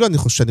 אפילו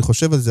אני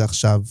חושב על זה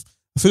עכשיו,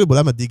 אפילו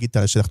בעולם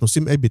הדיגיטל, שאנחנו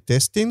עושים A-B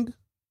טסטינג,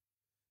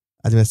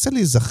 אני מנסה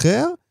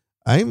להיזכר,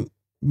 האם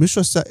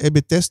מישהו עשה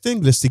A-B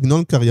טסטינג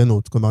לסגנון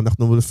קריינות. כלומר,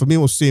 אנחנו לפעמים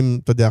עושים,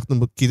 אתה יודע,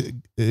 אנחנו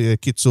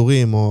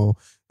קיצורים או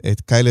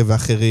כאלה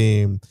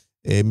ואחרים,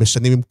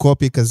 משנים עם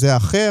קופי כזה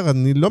אחר,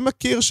 אני לא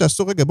מכיר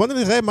שעשו רגע, בואו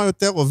נראה מה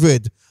יותר עובד,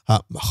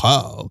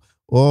 מחר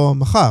או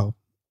מחר.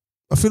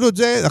 אפילו את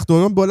זה, אנחנו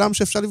היום בעולם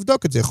שאפשר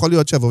לבדוק את זה, יכול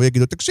להיות שיבואו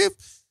ויגידו, תקשיב,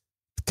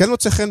 כן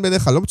מוצא חן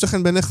בעיניך, לא מוצא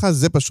חן בעיניך,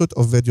 זה פשוט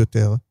עובד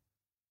יותר.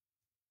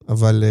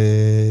 אבל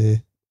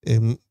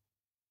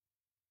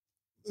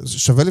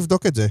שווה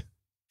לבדוק את זה.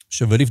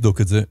 שווה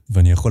לבדוק את זה,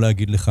 ואני יכול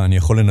להגיד לך, אני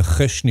יכול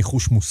לנחש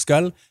ניחוש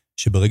מושכל,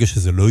 שברגע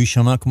שזה לא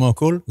יישמע כמו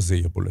הכל, זה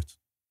יהיה בולט.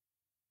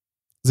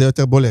 זה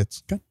יותר בולט.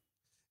 כן.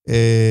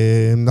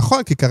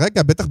 נכון, כי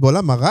כרגע, בטח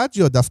בעולם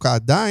הרדיו, דווקא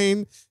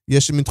עדיין,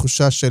 יש מין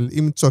תחושה של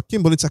אם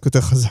צועקים, בוא נצעק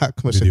יותר חזק,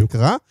 מה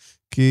שנקרא.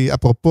 כי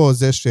אפרופו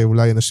זה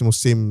שאולי אנשים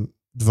עושים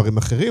דברים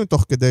אחרים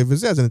תוך כדי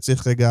וזה, אז אני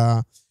צריך רגע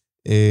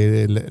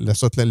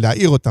לעשות,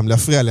 להעיר אותם,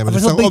 להפריע להם. אבל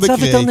זאת ביצה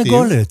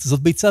ותרנגולת, זאת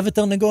ביצה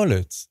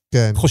ותרנגולת.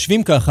 כן.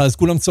 חושבים ככה, אז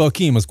כולם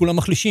צועקים, אז כולם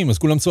מחלישים, אז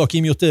כולם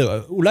צועקים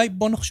יותר. אולי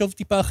בוא נחשוב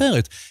טיפה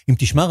אחרת. אם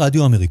תשמע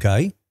רדיו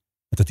אמריקאי,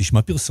 אתה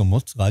תשמע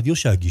פרסומות רדיו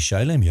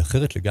שהגישה אליהם היא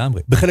אחרת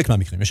לגמרי. בחלק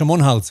מהמקרים, יש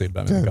המון הארדסייל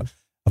באמריקה.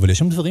 אבל יש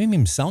שם דברים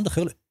עם סאונד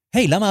אחר.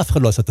 היי, למה אף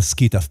אחד לא עשה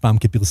תסקית אף פעם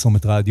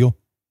כפרסומת רדיו?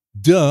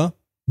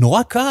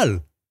 נורא קל.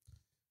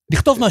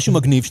 לכתוב משהו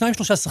מגניב,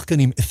 2-3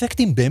 שחקנים,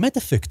 אפקטים, באמת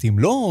אפקטים,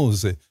 לא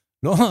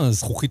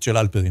זכוכית של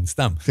אלפרין,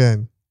 סתם. כן.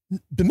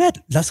 באמת,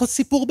 לעשות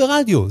סיפור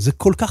ברדיו, זה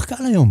כל כך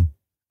קל היום.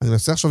 אני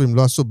מנסה עכשיו אם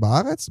לא עשו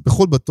בארץ,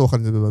 בחול בטוח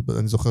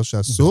אני זוכר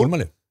שעשו. בחול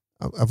מלא.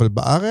 אבל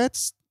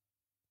בארץ,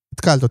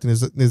 התקלת אותי,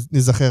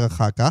 נזכר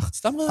אחר כך.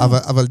 סתם רע.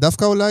 אבל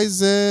דווקא אולי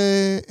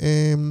זה...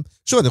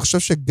 שוב, אני חושב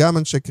שגם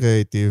אנשי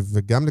קריאיטיב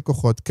וגם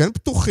לקוחות כן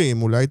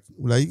פתוחים,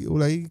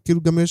 אולי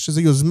כאילו גם יש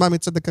איזו יוזמה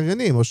מצד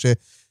הקריינים, או ש...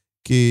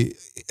 כי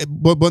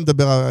בוא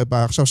נדבר,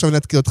 עכשיו אני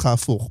אתקיל אותך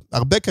הפוך.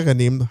 הרבה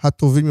קריינים,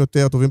 הטובים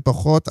יותר, הטובים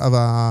פחות,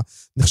 אבל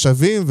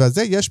נחשבים,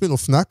 וזה יש מין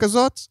אופנה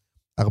כזאת,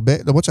 הרבה,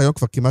 למרות שהיום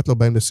כבר כמעט לא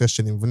באים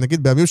לסשנים,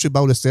 ונגיד בימים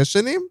שבאו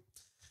לסשנים,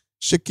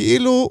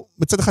 שכאילו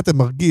מצד אחד אתה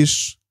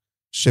מרגיש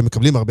שהם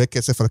מקבלים הרבה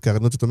כסף על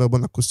הקריינות, ואתה אומר, בוא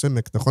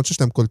נקוסמק, נכון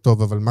שיש להם כל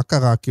טוב, אבל מה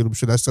קרה? כאילו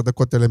בשביל 10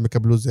 דקות האלה הם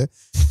מקבלו זה,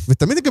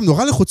 ותמיד הם גם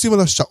נורא לחוצים על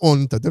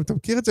השעון, אתה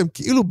מכיר את זה? הם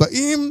כאילו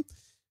באים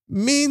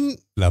מין...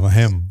 למה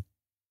הם?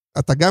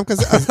 אתה גם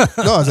כזה,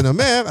 אז אני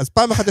אומר, אז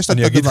פעם אחת יש את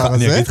הדבר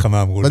הזה. אני אגיד לך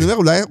מה אמרו לי. ואני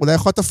אומר, אולי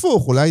יכול להיות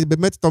הפוך, אולי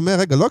באמת אתה אומר,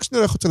 רגע, לא רק שאני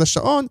הולך חוצה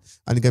לשעון,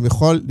 אני גם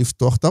יכול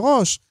לפתוח את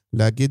הראש,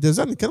 להגיד את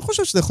זה, אני כן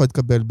חושב שזה יכול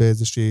להתקבל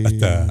באיזושהי...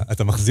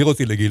 אתה מחזיר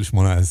אותי לגיל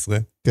 18.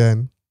 כן.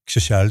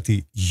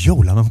 כששאלתי,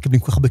 למה מקבלים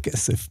כל כך הרבה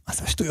כסף? מה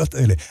זה השטויות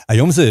האלה?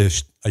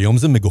 היום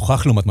זה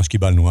מגוחך לעומת מה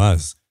שקיבלנו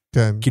אז.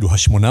 כן. כאילו,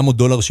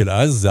 $800 של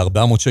אז זה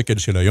 400 שקל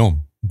של היום.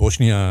 בוא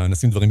שנייה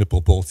נשים דברים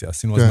בפרופורציה,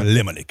 עשינו אז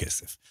מלא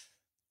כסף.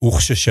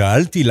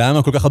 וכששאלתי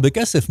למה כל כך הרבה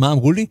כסף, מה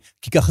אמרו לי?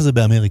 כי ככה זה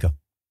באמריקה.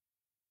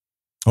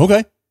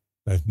 אוקיי,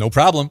 no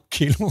problem,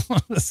 כאילו,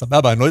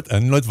 סבבה,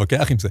 אני לא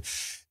אתווכח עם זה.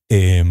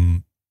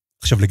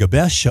 עכשיו, לגבי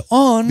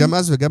השעון... גם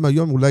אז וגם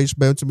היום אולי יש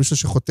בעיות שמישהו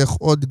שחותך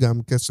עוד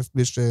גם כסף,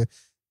 בלי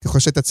ככל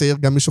שאתה צעיר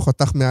גם מישהו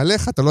חותך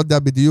מעליך, אתה לא יודע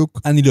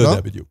בדיוק. אני לא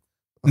יודע בדיוק.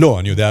 לא,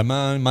 אני יודע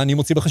מה אני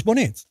מוציא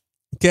בחשבונית.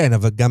 כן,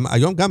 אבל גם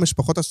היום גם יש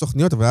פחות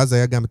הסוכניות, אבל אז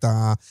היה גם את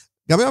ה...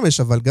 גם היום יש,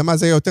 אבל גם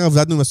אז היה יותר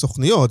עבדנו עם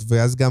הסוכניות,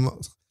 ואז גם...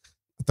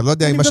 אתה לא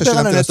יודע אם מה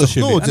ששילמת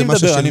לסוכנות, זה מה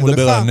ששילמו לך. אני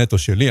מדבר על הנטו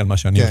שלי, על מה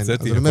שאני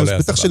הוצאתי. כן, אז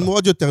בטח שילמו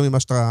עוד יותר ממה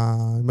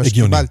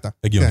שקיבלת.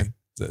 הגיוני.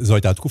 זו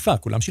הייתה התקופה,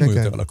 כולם שילמו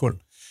יותר על הכל.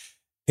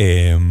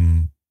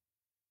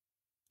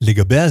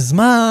 לגבי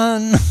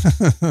הזמן,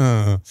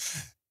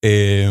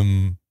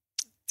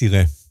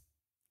 תראה,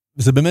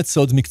 זה באמת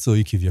סוד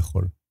מקצועי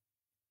כביכול.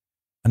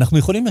 אנחנו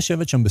יכולים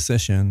לשבת שם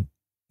בסשן,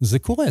 זה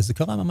קורה, זה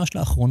קרה ממש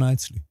לאחרונה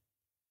אצלי.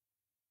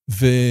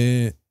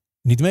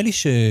 ונדמה לי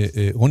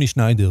שרוני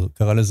שניידר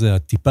קרא לזה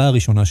הטיפה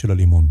הראשונה של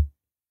הלימון.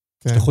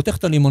 אתה חותך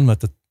את הלימון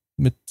ואתה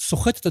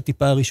סוחט את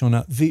הטיפה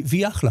הראשונה,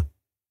 והיא אחלה.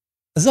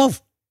 עזוב,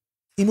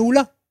 היא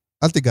מעולה.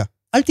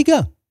 אל תיגע.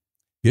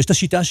 ויש את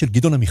השיטה של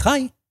גדעון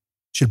עמיחי,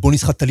 של בוא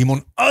נסחט את הלימון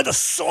עד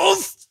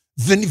הסוף,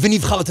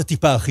 ונבחר את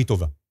הטיפה הכי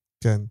טובה.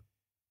 כן.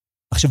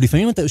 עכשיו,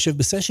 לפעמים אתה יושב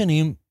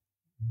בסשנים,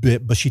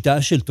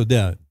 בשיטה של, אתה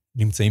יודע,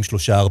 נמצאים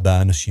 3-4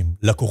 אנשים,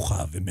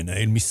 לקוחה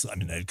ומנהל משרה,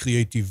 מנהל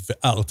קריאיטיב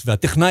וארט,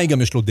 והטכנאי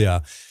גם יש לו דעה,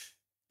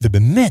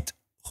 ובאמת,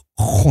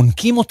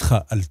 חונקים אותך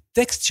על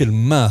טקסט של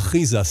מה,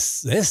 אחי, זה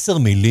 10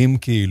 מילים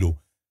כאילו,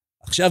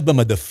 עכשיו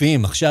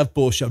במדפים, עכשיו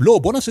פה, עכשיו, לא,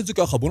 בוא נעשה את זה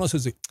ככה, בוא נעשה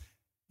את זה.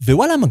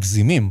 ווואלה,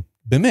 מגזימים,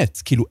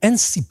 באמת, כאילו, אין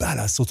סיבה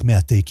לעשות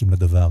 100 טייקים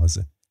לדבר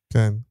הזה.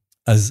 כן.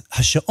 אז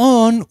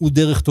השעון הוא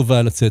דרך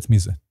טובה לצאת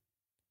מזה.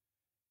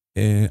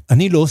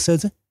 אני לא עושה את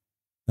זה.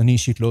 אני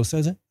אישית לא עושה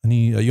את זה.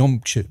 אני היום,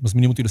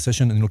 כשמזמינים אותי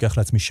לסשן, אני לוקח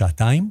לעצמי 2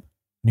 שעתיים.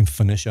 אני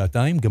מפנה 2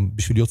 שעתיים, גם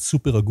בשביל להיות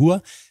סופר רגוע.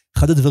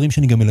 אחד הדברים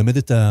שאני גם מלמד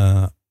את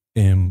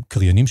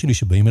הקריינים שלי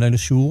שבאים אליי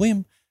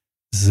לשיעורים,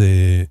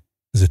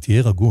 זה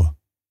תהיה רגוע.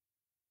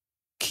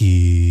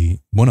 כי,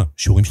 בונה,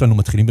 שיעורים שלנו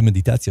מתחילים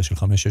במדיטציה של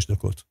 5-6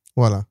 דקות.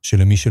 וואלה.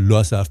 שלמי שלא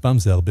עשה אף פעם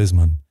זה הרבה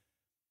זמן.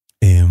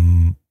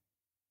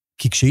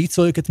 כי כשהיא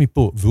צועקת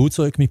מפה, והוא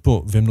צועק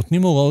מפה, והם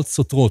נותנים הוראות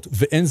סותרות,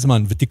 ואין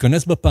זמן,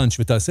 ותיכנס בפאנץ'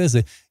 ותעשה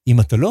זה, אם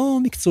אתה לא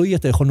מקצועי,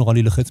 אתה יכול נורא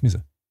להילחץ מזה.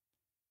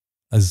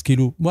 אז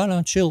כאילו,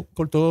 וואלה, צ'יל,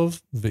 הכל טוב,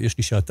 ויש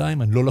לי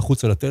שעתיים, אני לא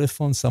לחוץ על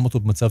הטלפון, שם אותו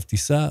במצב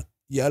טיסה,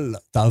 יאללה,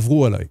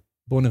 תעברו עליי,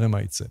 בואו נראה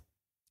מה יצא.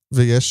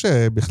 ויש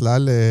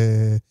בכלל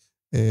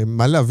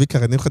מה להביא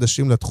קריינים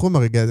חדשים לתחום,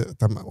 הרגע,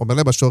 אתה אומר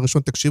להם בשור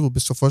הראשון, תקשיבו,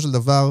 בסופו של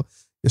דבר,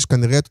 יש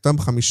כנראה את אותם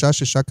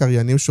 5-6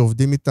 קריינים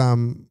שעובדים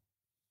איתם,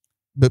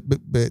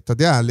 אתה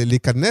יודע,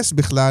 להיכנס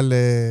בכלל...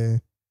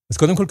 אז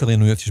קודם כל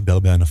קריינויות יש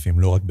בהרבה ענפים,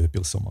 לא רק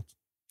בפרסומות.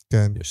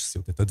 כן. יש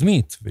סרטי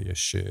תדמית,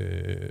 ויש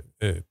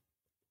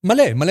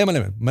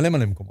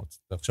מלא מקומות.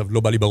 עכשיו לא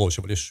בא לי בראש,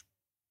 אבל יש...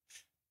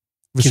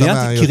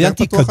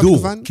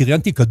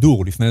 קריינתי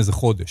כדור לפני איזה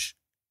חודש.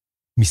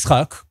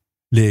 משחק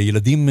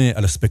לילדים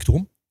על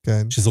הספקטרום,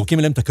 כן. שזורקים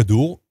אליהם את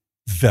הכדור,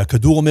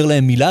 והכדור אומר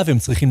להם מילה, והם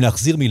צריכים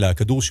להחזיר מילה.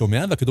 הכדור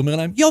שומע, והכדור אומר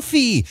להם,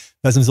 יופי!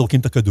 ואז הם זורקים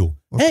את הכדור.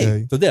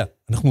 היי, אתה יודע,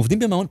 אנחנו עובדים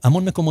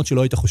בהמון מקומות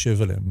שלא היית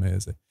חושב עליהם.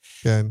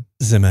 כן.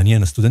 זה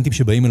מעניין. הסטודנטים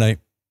שבאים אליי,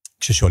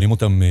 כששואלים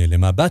אותם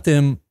למה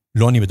באתם,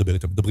 לא אני מדבר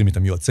איתם, מדברים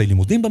איתם יועצי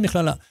לימודים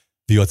במכללה,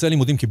 ויועצי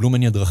לימודים קיבלו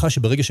ממני הדרכה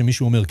שברגע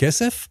שמישהו אומר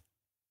כסף,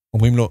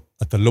 אומרים לו,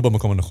 אתה לא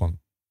במקום הנכון.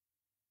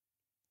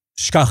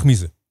 שכח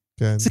מזה.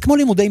 כן. זה כמו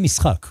לימודי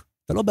משחק.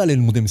 אתה לא בא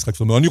ללימודי משחק,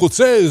 זאת אומרת, אני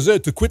רוצה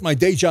to quit my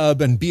day job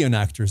and be an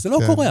actor. זה לא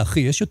קורה, אחי,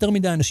 יש יותר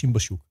מדי אנשים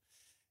בשוק.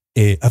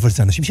 אבל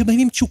זה אנשים שבאים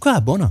עם תשוקה,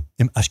 בונה,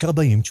 הם אשכרה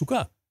באים עם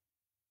תשוקה.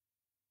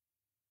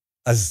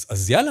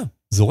 אז יאללה,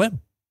 זורם.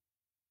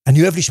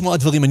 אני אוהב לשמוע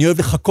דברים, אני אוהב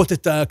לחכות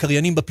את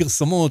הקריינים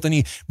בפרסומות,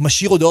 אני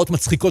משאיר הודעות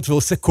מצחיקות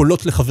ועושה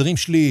קולות לחברים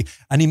שלי,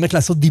 אני מת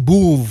לעשות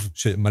דיבוב,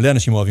 שמלא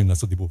אנשים אוהבים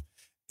לעשות דיבוב.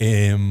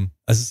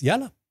 אז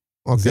יאללה.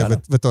 אוקיי,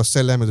 ואתה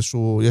עושה להם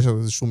יש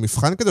איזשהו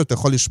מבחן כזה, אתה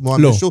יכול לשמוע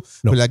מישהו,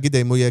 ולהגיד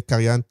האם הוא יהיה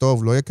קריין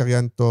טוב, לא יהיה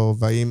קריין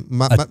טוב,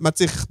 מה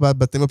צריך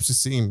בבתים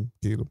הבסיסיים,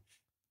 כאילו?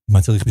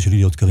 מה צריך בשביל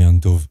להיות קריין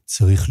טוב?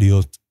 צריך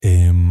להיות...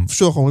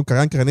 שוב, אנחנו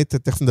אומרים קריינית,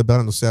 תכף נדבר על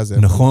הנושא הזה.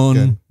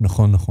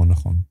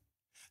 נכון.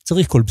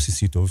 צריך קול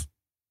בסיסי טוב.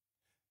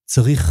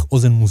 צריך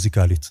אוזן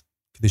מוזיקלית,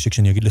 כדי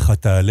שכשאני אגיד לך,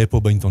 תעלה פה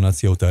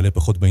באינטונציה, או תעלה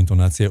פחות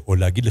באינטונציה, או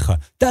להגיד לך,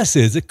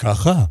 תעשה את זה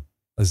ככה,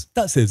 אז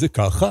תעשה את זה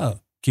ככה.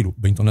 כאילו,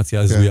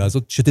 באינטונציה הזויה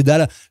הזאת,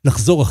 שתדע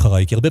לחזור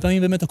אחריי, כי הרבה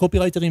פעמים באמת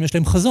הקופירייטרים יש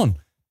להם חזון,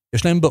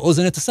 יש להם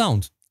באוזן את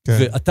הסאונד,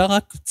 ואתה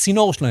רק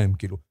צינור שלהם,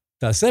 כאילו,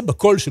 תעשה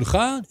בקול שלך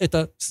את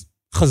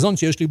החזון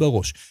שיש לי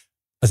בראש.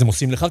 אז הם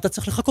עושים לך, ואתה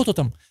צריך לחכות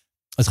אותם.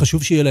 אז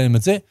חשוב שיהיה להם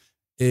את זה,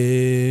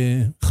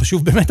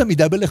 חשוב באמת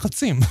עמידה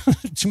בלחצים,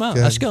 תשמע,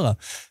 אשכרה.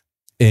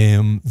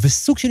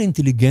 וסוג של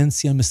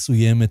אינטליגנציה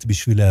מסוימת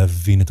בשביל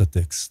להבין את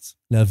הטקסט,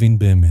 להבין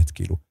באמת,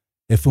 כאילו,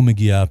 איפה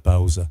מגיעה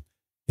הפאוזה,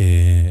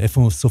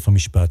 איפה סוף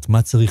המשפט,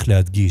 מה צריך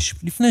להדגיש,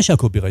 לפני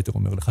שהקופירייטר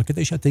אומר לך,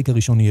 כדי שהטייק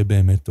הראשון יהיה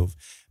באמת טוב.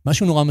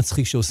 משהו נורא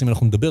מצחיק שעושים,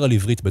 אנחנו נדבר על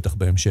עברית בטח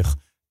בהמשך.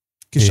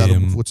 כי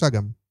שלום קבוצה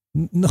גם.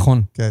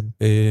 נכון. כן.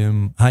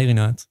 היי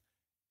רינת,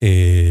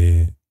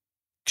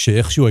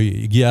 כשאיכשהו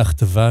הגיעה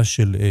הכתבה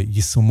של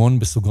יישומון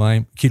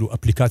בסוגריים, כאילו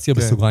אפליקציה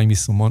בסוגריים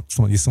יישומון, זאת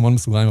אומרת יישומון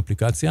בסוגריים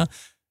אפליקציה,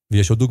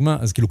 ויש עוד דוגמה,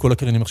 אז כאילו כל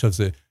הקריינים עכשיו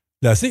זה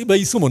להשיג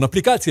ביישומון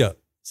אפליקציה.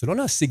 זה לא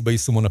להשיג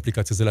ביישומון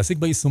אפליקציה, זה להשיג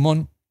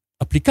ביישומון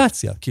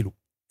אפליקציה,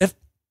 כאילו.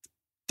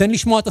 תן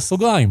לשמוע את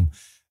הסוגריים.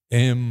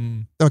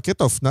 אתה מכיר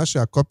את האופנה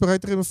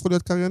שהקופירייטרים הפכו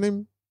להיות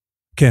קריינים?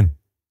 כן.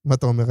 מה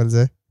אתה אומר על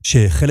זה?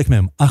 שחלק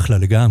מהם אחלה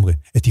לגמרי.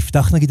 את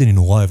יפתח נגיד אני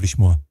נורא אוהב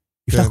לשמוע.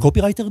 יפתח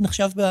קופירייטר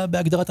נחשב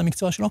בהגדרת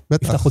המקצוע שלו?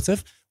 בטח. יפתח חוצב?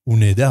 הוא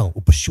נהדר,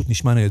 הוא פשוט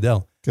נשמע נהדר.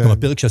 גם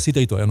הפרק שעשית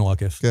איתו היה נורא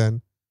כיף. כן.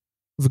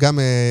 וגם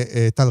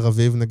טל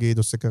רביב נגיד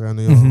עושה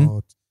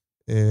קריינויות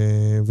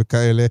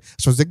וכאלה.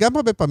 עכשיו זה גם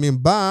הרבה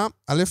פעמים בא,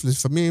 א'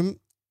 לפעמים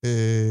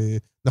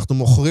אנחנו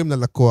מוכרים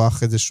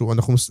ללקוח איזשהו,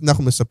 אנחנו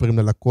מספרים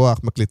ללקוח,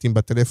 מקליטים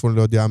בטלפון,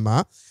 לא יודע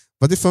מה,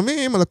 ואז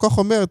לפעמים הלקוח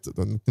אומר,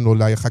 נתנו לו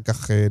אולי אחר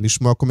כך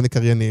לשמוע כל מיני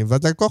קריינים,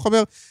 ואז הלקוח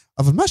אומר,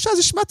 אבל מה שאז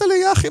השמעת לי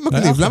יהיה הכי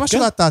מגניב, למה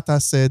שלא אתה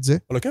תעשה את זה?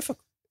 על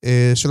הכיפק.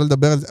 שלא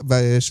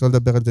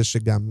לדבר על זה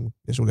שגם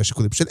יש אולי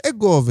שיקולים של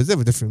אגו וזה,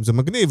 ולפעמים זה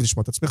מגניב,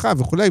 לשמוע את עצמך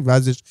וכולי,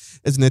 ואז יש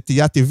איזו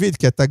נטייה טבעית,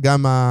 כי אתה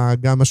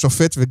גם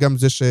השופט וגם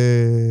זה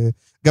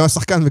גם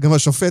השחקן וגם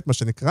השופט, מה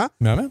שנקרא.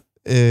 מאמן.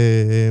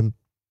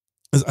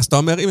 אז אתה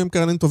אומר, אם הם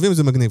קריינים טובים,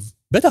 זה מגניב.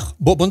 בטח,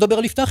 בוא נדבר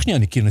על יפתח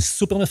שנייה, כי אני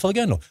סופר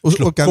מפרגן לו. יש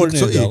לו קול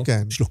נהדר,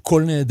 יש לו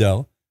קול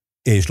נהדר,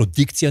 יש לו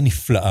דיקציה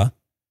נפלאה,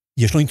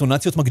 יש לו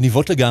אינטונציות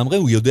מגניבות לגמרי,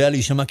 הוא יודע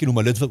להישמע כאילו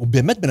מלא דבר, הוא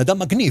באמת בן אדם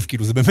מגניב,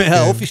 כאילו זה באמת,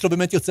 האופי שלו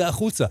באמת יוצא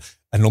החוצה.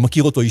 אני לא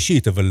מכיר אותו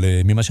אישית, אבל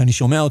ממה שאני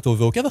שומע אותו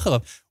ועוקב אחריו,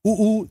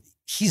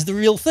 he's the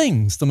real thing,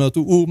 זאת אומרת,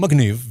 הוא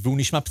מגניב, והוא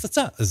נשמע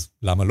פצצה, אז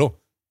למה לא?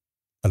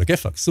 על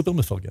הכיפק, סופר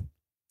מפרגן.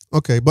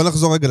 אוקיי, בואו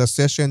נחזור רגע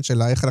לסשן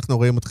של איך אנחנו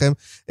רואים אתכם,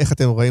 איך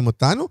אתם רואים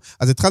אותנו.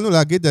 אז התחלנו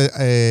להגיד,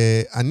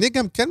 אני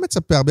גם כן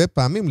מצפה הרבה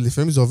פעמים,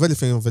 לפעמים זה עובד,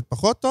 לפעמים עובד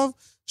פחות טוב,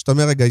 שאתה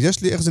אומר, רגע,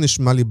 יש לי איך זה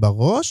נשמע לי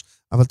בראש,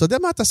 אבל אתה יודע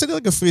מה, תעשה לי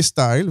רגע פרי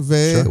סטייל,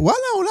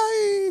 ווואלה,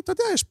 אולי, אתה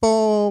יודע, יש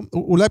פה,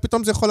 אולי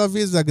פתאום זה יכול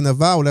להביא איזה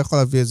הגנבה, אולי יכול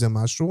להביא איזה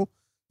משהו,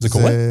 זה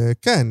קורה?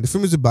 כן,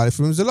 לפעמים זה בא,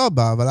 לפעמים זה לא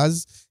בא, אבל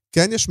אז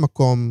כן יש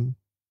מקום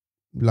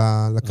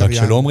לקריין.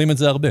 רק שלא אומרים את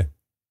זה הרבה.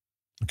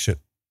 רק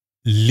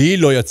לי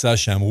לא יצא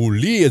שאמרו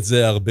לי את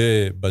זה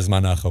הרבה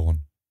בזמן האחרון.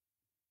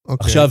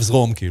 עכשיו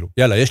זרום כאילו.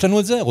 יאללה, יש לנו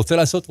את זה? רוצה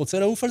לעשות, רוצה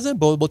לעוף על זה?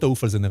 בוא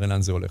תעוף על זה, נראה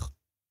לאן זה הולך.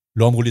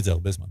 לא אמרו לי את זה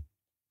הרבה זמן.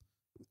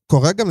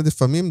 קורה גם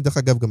לפעמים, דרך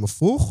אגב גם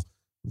הפוך,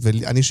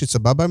 ואני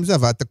שסבבה עם זה,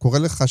 אבל אתה קורא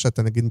לך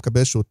שאתה נגיד מקבל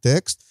איזשהו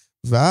טקסט,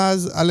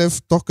 ואז א',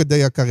 תוך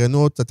כדי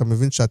הקריינות, אתה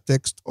מבין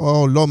שהטקסט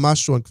או לא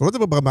משהו, אני כבר לא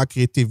מדבר ברמה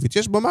הקריאטיבית,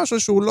 יש בו משהו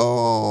שהוא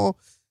לא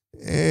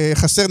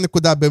חסר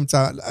נקודה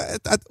באמצע,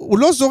 הוא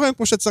לא זורם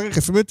כמו שצריך,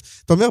 לפעמים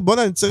אתה אומר, בוא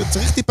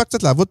צריך טיפה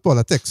קצת לעבוד פה על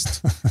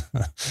הטקסט.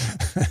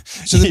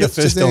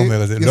 יפה שאתה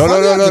אומר את זה.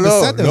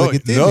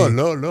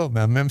 לא,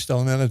 מהמם שאתה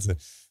אומר את זה.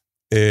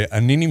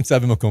 אני נמצא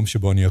במקום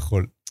שבו אני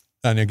יכול,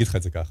 אני אגיד לך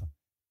את זה ככה,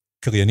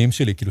 קריינים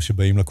שלי, כאילו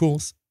שבאים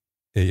לקורס,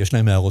 יש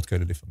להם הערות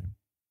כאלה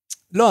לפעמים.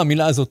 לא,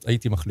 המילה הזאת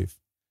הייתי מחליף.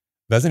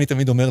 ואז אני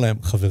תמיד אומר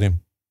להם, חברים,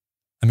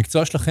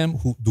 המקצוע שלכם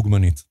הוא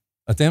דוגמנית.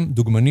 אתם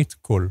דוגמנית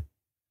קול.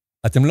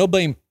 אתם לא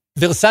באים,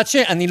 ורסאצ'ה,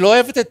 אני לא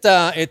אוהבת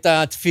את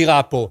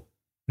התפירה פה.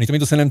 אני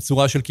תמיד עושה להם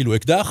צורה של כאילו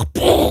אקדח,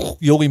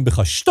 יורים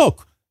בך,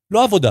 שתוק,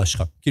 לא עבודה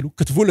שלך. כאילו,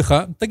 כתבו לך,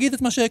 תגיד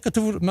את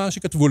מה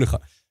שכתבו לך.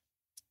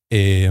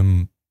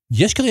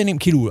 יש קריינים,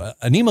 כאילו,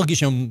 אני מרגיש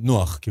שם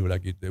נוח, כאילו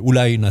להגיד,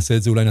 אולי נעשה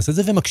את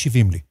זה,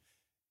 ומקשיבים לי.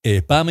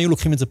 פעם היו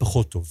לוקחים את זה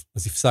פחות טוב,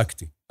 אז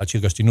הפסקתי, עד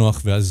שהרגשתי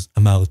נוח, ואז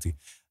אמרתי.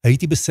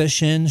 הייתי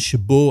בסשן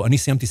שבו, אני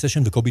סיימתי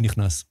סשן וקובי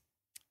נכנס.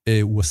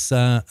 הוא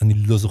עשה, אני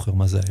לא זוכר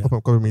מה זה היה.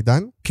 קובי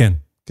מידן? כן.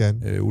 כן.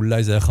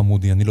 אולי זה היה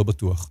חמודי, אני לא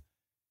בטוח.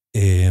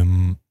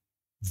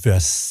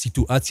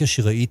 והסיטואציה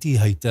שראיתי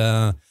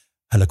הייתה,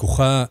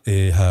 הלקוחה,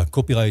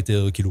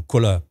 הקופירייטר, כאילו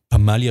כל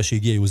הפמליה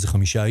שהגיעה, היו איזה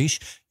 5 איש,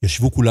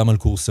 ישבו כולם על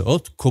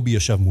קורסאות, קובי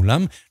ישב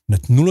מולם,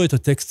 נתנו לו את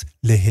הטקסט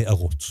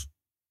להערות.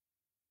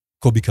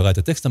 קובי קרא את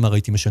הטקסט, אמר,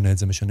 הייתי משנה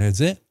את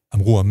זה,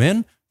 אמרו אמן,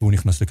 והוא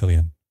נכנס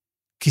לקריין.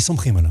 כי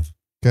סומכים עליו.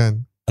 כן.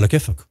 על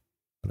הכיפק.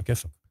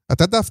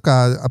 אתה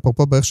דווקא,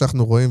 אפרופו בערך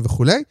שאנחנו רואים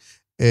וכולי,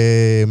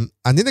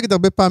 אני נגיד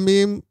הרבה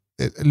פעמים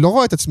לא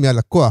רואה את עצמי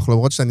הלקוח,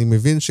 למרות שאני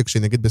מבין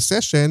שכשנגיד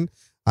בסשן,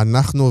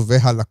 אנחנו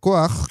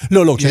והלקוח...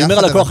 לא, כשאני אומר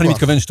הלקוח, אני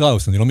מתכוון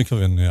שטראוס, אני לא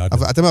מתכוון...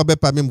 אבל אתם הרבה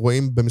פעמים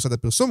רואים במשרד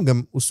הפרסום,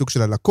 גם הוא סוג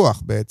של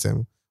הלקוח בעצם,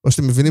 או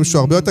שאתם מבינים שהוא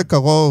הרבה יותר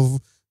קרוב,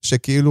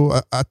 שכאילו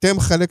אתם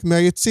חלק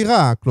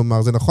מהיצירה,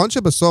 כלומר, זה נכון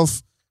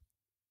שבסוף,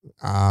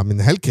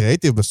 המנהל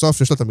קריאיטיב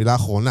בסוף יש לו את המילה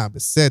האחרונה,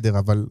 בסדר,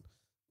 אבל...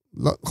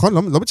 נכון,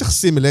 לא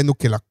מתייחסים אלינו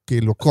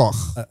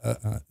כלקוח.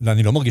 לא,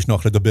 אני לא מרגיש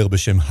נוח לדבר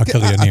בשם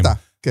הקריינים. אתה,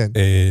 כן.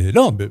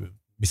 לא,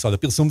 משרד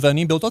הפרסום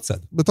ואני באותו צד.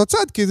 באותו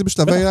צד, כי זה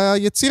בשלבי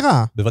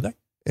היצירה. בוודאי.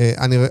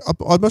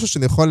 עוד משהו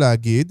שאני יכול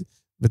להגיד,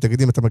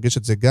 ותגיד אם אתה מרגיש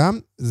את זה גם,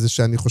 זה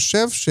שאני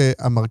חושב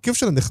שהמרכיב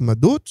של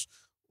הנחמדות,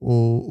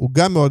 הוא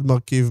גם מאוד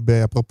מרכיב,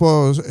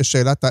 אפרופו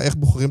שאלת איך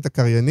בוחרים את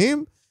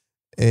הקריינים,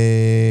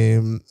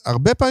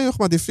 הרבה פעמים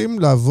אנחנו מעדיפים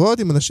לעבוד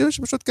עם אנשים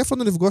שפשוט כיף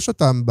לנו לפגוש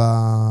אותם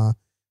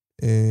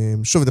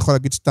שוב, אני יכול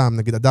להגיד סתם,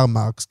 נגיד אדר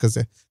מרקס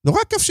כזה. נורא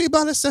כיף שהיא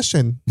באה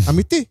לסשן,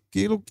 אמיתי,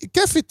 כאילו,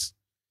 כיפית.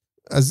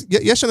 אז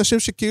יש אנשים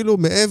שכאילו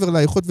מעבר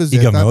לאיכות וזה...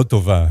 היא גם מאוד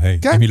טובה, היי.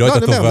 כן, אם היא לא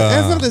הייתה טובה...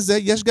 מעבר לזה,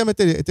 יש גם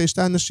את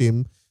שתי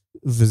האנשים,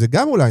 וזה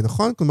גם אולי,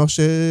 נכון? כלומר,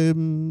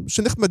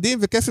 שנחמדים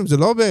וכיפים, זה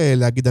לא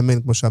להגיד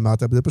אמן, כמו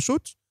שאמרת, זה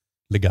פשוט...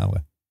 לגמרי.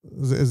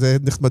 זה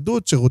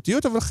נחמדות,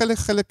 שירותיות, אבל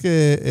חלק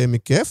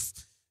מכיף.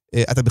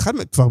 אתה בכלל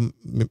כבר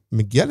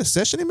מגיע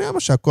לסשנים היום,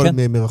 או שהכל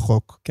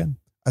מרחוק? כן.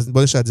 אז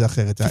בוא נשאל את זה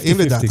אחרת. האם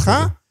לדעתך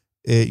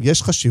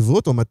יש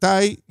חשיבות, או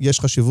מתי יש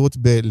חשיבות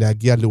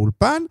בלהגיע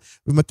לאולפן,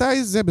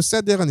 ומתי זה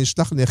בסדר,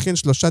 אני אכין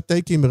 3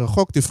 טייקים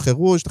מרחוק,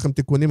 תבחרו, יש לכם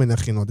תיקונים, אני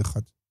אכין עוד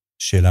אחד.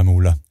 שאלה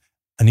מעולה.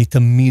 אני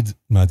תמיד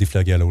מעדיף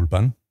להגיע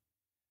לאולפן,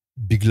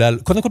 בגלל,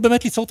 קודם כל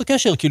באמת ליצור את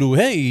הקשר, כאילו,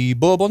 היי,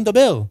 בוא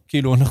נדבר,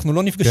 כאילו, אנחנו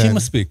לא נפגשים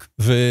מספיק,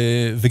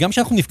 וגם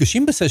כשאנחנו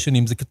נפגשים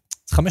בסשנים, זה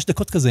 5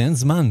 דקות כזה, אין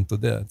זמן, אתה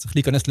יודע, צריך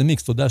להיכנס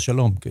למיקס, תודה,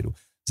 שלום, כאילו,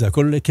 זה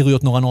הכל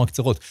קריות נורא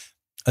קצרות.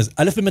 אז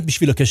א' באמת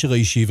בשביל הקשר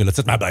האישי,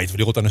 ולצאת מהבית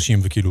ולראות אנשים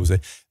וכאילו זה,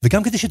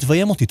 וגם כדי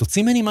שתביים אותי,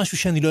 תוציא ממני משהו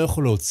שאני לא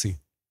יכול להוציא.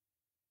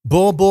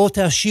 בוא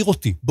תעשיר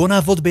אותי, בוא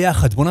נעבוד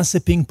ביחד, בוא נעשה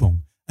פינג פונג.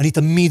 אני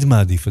תמיד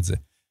מעדיף את זה.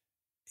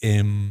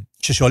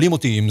 כששואלים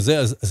אותי אם זה,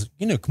 אז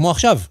הנה, כמו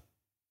עכשיו,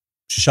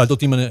 ששאלת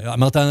אותי,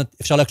 אמרת,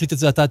 אפשר להקליט את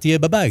זה, אתה תהיה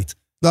בבית.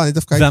 לא, אני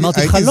דווקא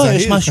הייתי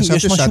זהיר, חשבתי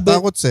שאתה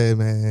רוצה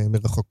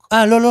מרחוק.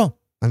 לא.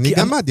 אני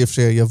גם מעדיף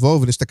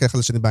שיבואו ולהסתכל אחד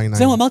לשני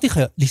בעיניים. זהו, אמרתי לך,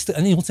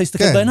 אני רוצה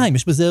להסתכל בעיניים,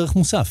 יש בזה ערך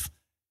מוסף.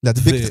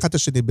 להדביק את אחד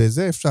השני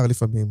בזה אפשר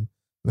לפעמים.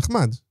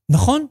 נחמד.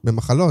 נכון.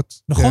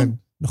 במחלות.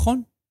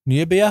 נכון.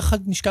 נהיה ביחד,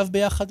 נשכב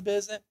ביחד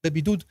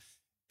בבידוד.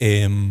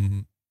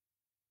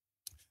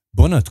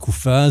 בונה,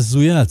 תקופה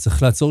הזויה,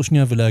 צריך לעצור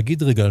שנייה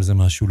ולהגיד רגע על זה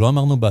משהו. לא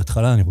אמרנו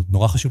בהתחלה,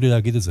 נורא חשוב לי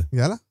להגיד את זה.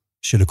 יאללה.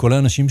 שלכל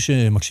האנשים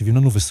שמקשיבים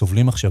לנו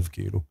וסובלים עכשיו,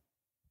 כאילו,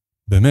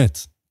 באמת,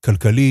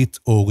 כלכלית,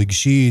 או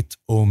רגשית,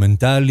 או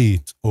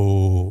מנטלית,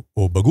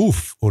 או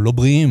בגוף, או לא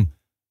בריאים,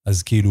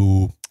 אז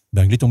כאילו,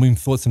 באנגלית אומרים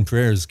thoughts and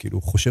prayers,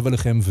 כאילו, חושב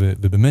עליכם,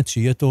 ובאמת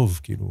שיהיה טוב,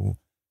 כאילו,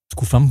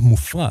 תקופה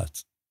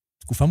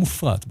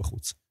מופרעת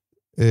בחוץ.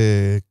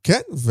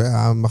 כן,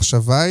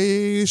 והמחשבה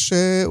היא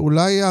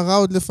שאולי הרע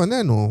עוד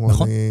לפנינו.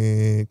 נכון.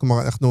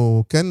 כלומר,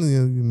 אנחנו כן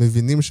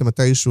מבינים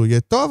שמתישהו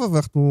יהיה טוב, אבל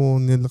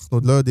אנחנו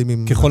עוד לא יודעים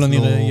אם... ככל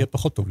הנראה יהיה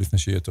פחות טוב לפני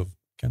שיהיה טוב,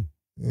 כן.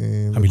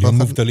 המיליון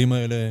מובטלים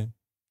האלה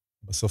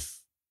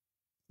בסוף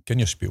כן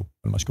ישפיעו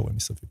על מה שקורה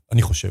מסביב.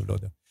 אני חושב, לא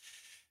יודע.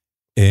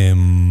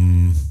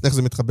 איך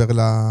זה מתחבר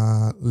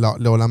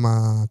לעולם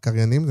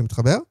הקריינים? זה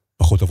מתחבר?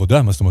 פחות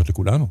עבודה, מה זאת אומרת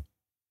לכולנו?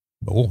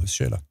 ברור, איזו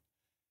שאלה.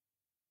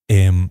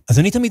 אז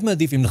אני תמיד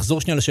מעדיף, אם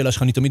נחזור שנייה לשאלה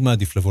שלך, אני תמיד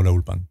מעדיף לבוא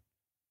לאולפן.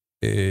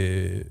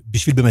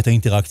 בשביל באמת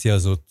האינטראקציה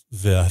הזאת,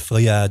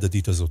 וההפריה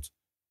ההדדית הזאת.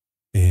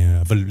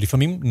 אבל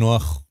לפעמים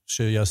נוח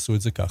שיעשו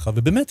את זה ככה,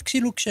 ובאמת,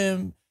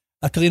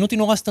 הקריינות היא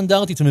נורא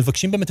סטנדרטית, הם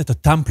מבקשים באמת את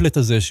הטמפלט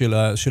הזה של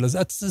הזה,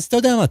 אז אתה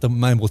יודע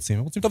מה הם רוצים?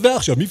 הם רוצים, תבוא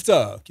עכשיו,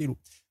 מבצע, כאילו.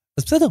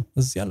 אז בסדר,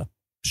 אז יאללה.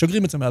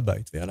 שגרים את זה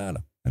מהבית, ויאללה, יאללה,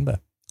 אין בעיה.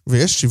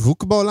 ויש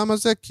שיווק בעולם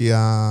הזה, כי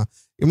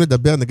אם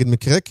נדבר, נגיד,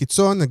 מקרה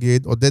קיצון,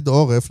 נגיד, עודד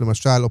עורף,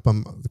 למשל, או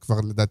פעם, זה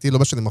כבר לדעתי לא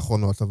בשנים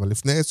האחרונות, אבל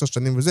לפני 10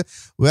 שנים וזה,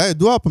 הוא היה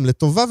ידוע פעם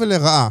לטובה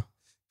ולרעה,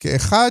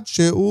 כאחד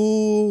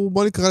שהוא,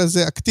 בוא נקרא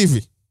לזה, אקטיבי.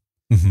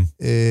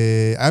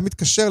 היה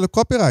מתקשר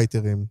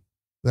לקופירייטרים.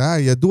 זה היה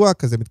ידוע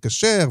כזה,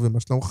 מתקשר, ומה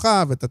שלומך,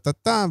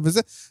 וטטטם,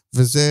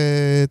 וזה,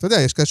 אתה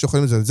יודע, יש כאלה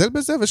שיכולים לזלזל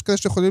בזה, ויש כאלה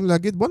שיכולים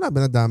להגיד, בוא נה,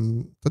 בן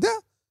אדם, אתה יודע,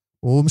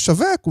 הוא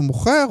משווק, הוא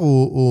מוכר,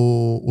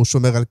 הוא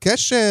שומר על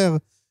קשר,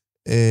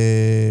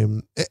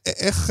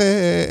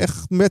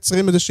 איך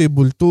מייצרים איזושהי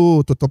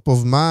בולטות, או top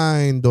of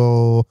mind,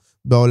 או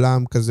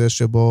בעולם כזה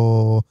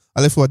שבו,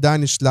 א' הוא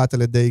עדיין נשלט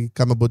על ידי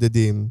כמה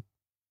בודדים.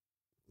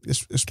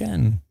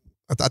 כן.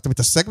 אתה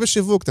מתעסק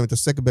בשיווק, אתה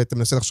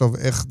מנסה לחשוב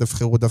איך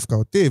תבחרו דווקא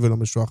אותי, ולא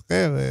מישהו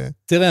אחר.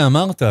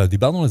 תראה,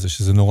 דיברנו על זה,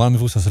 שזה נורא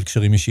מבוסס על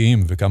קשרים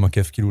אישיים, וכמה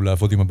כיף כאילו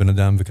לעבוד עם הבן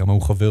אדם, וכמה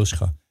הוא חבר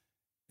שלך.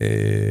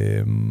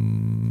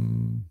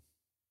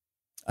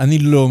 אני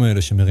לא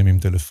מאלה שמרימים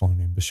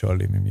טלפונים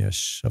ושואלים אם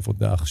יש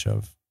עבודה עכשיו.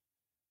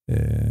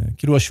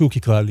 כאילו השוק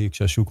יקרא לי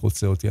כשהשוק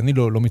רוצה אותי. אני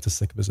לא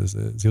מתעסק בזה,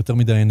 זה יותר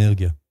מדי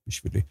אנרגיה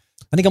בשבילי.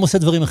 אני גם עושה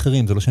דברים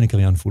אחרים, זה לא שאני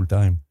קריין פול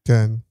טיים.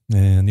 כן.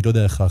 אני לא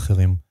יודע איך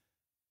האחרים.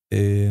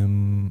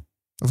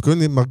 אבל כאילו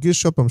אני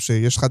מרגיש שוב פעם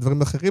שיש לך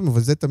דברים אחרים,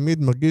 אבל זה תמיד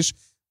מרגיש,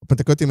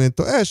 פנטקוטי אם אני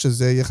טועה,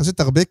 שזה יחסית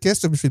הרבה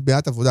כסף בשביל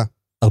מעט עבודה.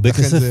 הרבה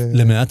כסף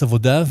למעט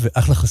עבודה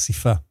ואחלה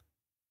חשיפה.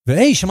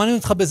 והי, שמענו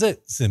אותך בזה.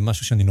 זה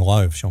משהו שאני נורא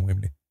אוהב שאומרים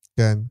לי.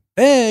 כן.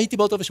 הייתי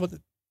באוטו ושמעתי.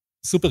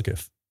 סופר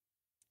כיף.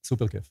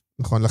 סופר כיף.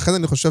 נכון, לכן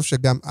אני חושב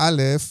שגם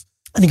א',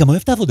 אני גם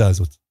אוהב את העבודה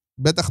הזאת.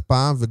 בטח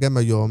פעם וגם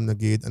היום,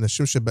 נגיד,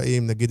 אנשים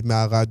שבאים, נגיד,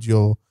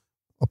 מהרדיו,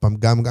 או פעם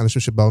גם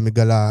אנשים שבאו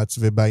מגלץ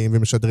ובאים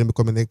ומשדרים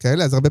בכל מיני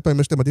כאלה, אז הרבה פעמים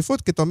יש להם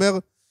עדיפות, כי אתה אומר,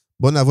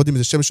 בוא נעבוד עם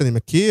איזה שם שאני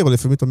מכיר, או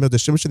לפעמים אתה אומר, זה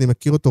שם שאני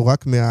מכיר אותו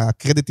רק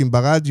מהקרדיטים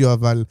ברדיו,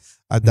 אבל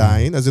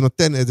עדיין, אז זה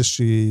נותן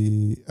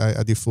איזושהי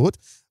עדיפות.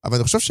 אבל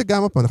אני חושב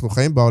שגם פה אנחנו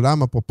חיים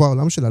בעולם, אפרופו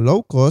העולם של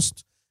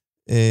הלואו-קוסט,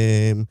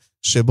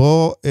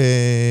 שבו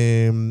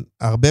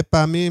הרבה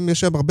פעמים יש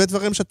שם הרבה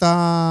דברים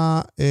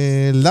שאתה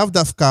לאו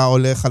דווקא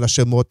הולך על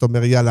השמות,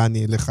 אומר יאללה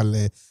אני אלך על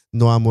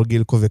נועם או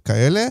גילקו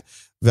וכאלה,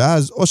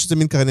 ואז או שזה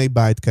מין קרני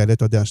בית כאלה,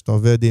 אתה יודע, שאתה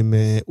עובד עם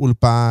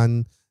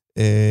אולפן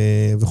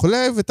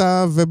וכולי,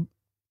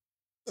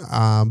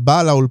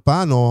 והבעל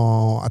האולפן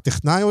או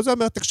הטכנאי, או זה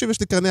אומר, תקשיב, יש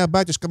לי קרני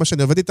הבית, יש כמה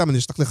שאני עובד איתם, אני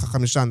אשלח לך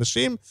 5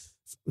 אנשים,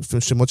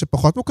 שמות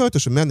שפחות מוכרות,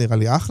 השומע נראה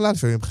לי אחלה,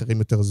 לפעמים מחירים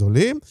יותר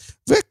זולים,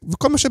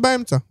 וכל מה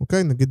שבאמצע,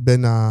 אוקיי? נגיד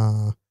בין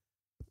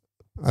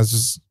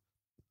אז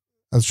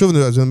שוב,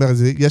 אני אומר,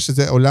 יש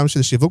איזה עולם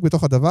של שיווק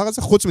בתוך הדבר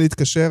הזה, חוץ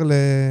מלהתקשר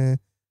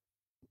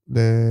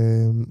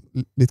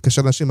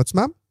להתקשר לאנשים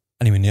עצמם?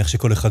 אני מניח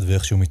שכל אחד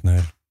ואיך שהוא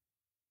מתנהל.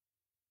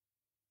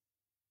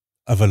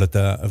 אבל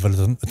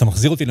אתה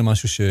מחזיר אותי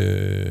למשהו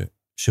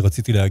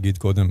שרציתי להגיד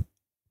קודם,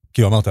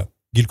 כי אמרת,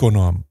 גילקו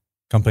נועם,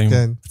 כמה פעמים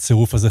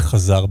הצירוף הזה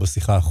חזר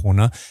בשיחה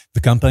האחרונה,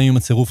 וכמה פעמים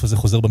הצירוף הזה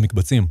חוזר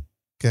במקבצים.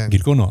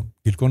 גילקו נועם,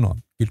 גילקו נועם,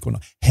 גילקו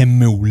נועם. הם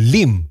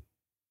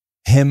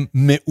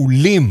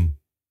מעולים,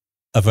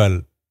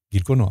 אבל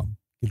גילקו נועם,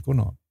 גילקו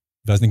נועם.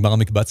 ואז נגמר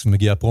המקבץ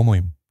ומגיע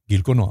הפרומואים,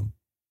 גילקו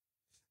נועם.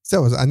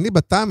 זהו, אז אני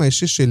בטעם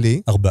האישי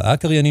שלי... 4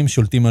 קריינים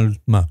שולטים על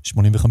מה?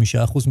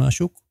 85%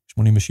 מהשוק?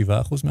 87%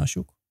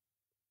 מהשוק?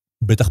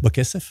 בטח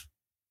בכסף?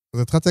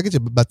 אז התחלתי להגיד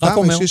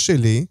שבטעם האישי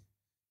שלי,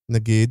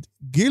 נגיד,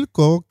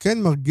 גילקו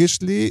כן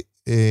מרגיש לי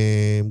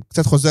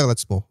קצת חוזר על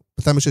עצמו.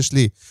 בטעם האישי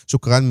שלי,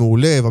 שהוא קריין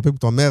מעולה, והרבה פעמים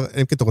אתה אומר,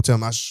 אם כי אתה רוצה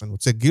ממש, אני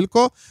רוצה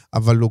גילקו,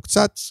 אבל הוא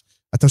קצת,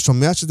 אתה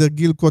שומע שזה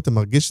גילקו, אתה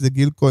מרגיש שזה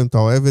גילקו, אם אתה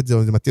אוהב את זה,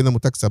 או זה מתאים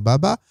למותג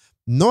סבבה.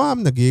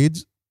 נועם, נגיד,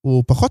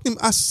 הוא פחות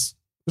נמאס.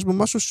 יש בו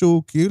משהו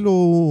שהוא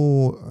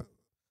כאילו...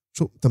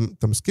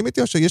 אתה מסכים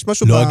איתי או שיש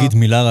משהו... לא אגיד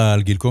מילה רעה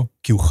על גילקו,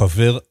 כי הוא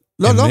חבר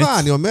אמת. לא רע,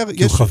 אני אומר...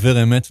 כי הוא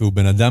חבר אמת והוא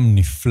בן אדם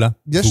נפלא.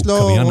 הוא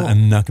קריין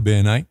ענק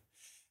בעיניי.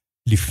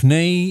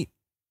 לפני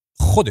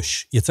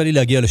חודש יצא לי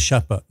להגיע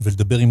לשאפה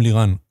ולדבר עם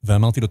לירן,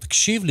 ואמרתי לו,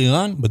 תקשיב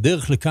לירן,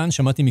 בדרך לכאן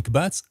שמעתי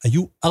מקבץ,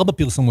 היו 4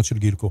 פרסומות של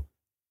גילקו.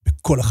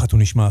 בכל אחת הוא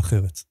נשמע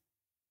אחרת.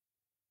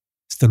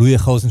 אז תלוי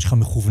איך האוזן שלך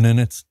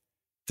מכווננת,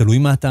 תלוי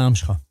מה הטעם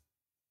שלך.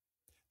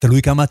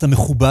 תלוי כמה אתה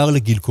מחובר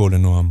לגילקו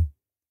לנועם.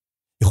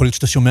 יכול להיות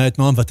שאתה שומע את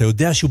נועם, ואתה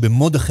יודע שהוא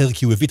במוד אחר,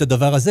 כי הוא הביא את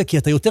הדבר הזה, כי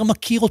אתה יותר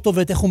מכיר אותו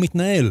ואת איך הוא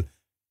מתנהל.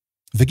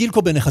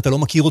 וגילקו בעיניך, אתה לא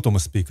מכיר אותו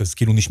מספיק, אז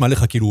כאילו נשמע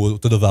לך כאילו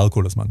אותו דבר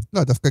כל הזמן.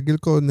 לא, דווקא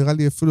גילקו נראה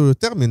לי אפילו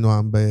יותר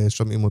מנועם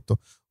בשומעים אותו.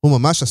 הוא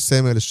ממש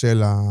הסמל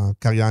של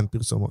הקריין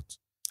פרסומות.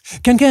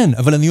 כן, כן,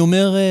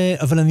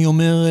 אבל אני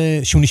אומר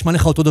שהוא נשמע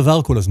לך אותו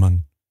דבר כל הזמן.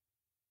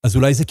 אז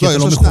אולי זה כי אתה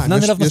לא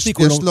מכוונן אליו מספיק.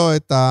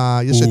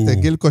 יש את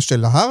גילקו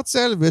של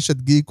הרצל, ויש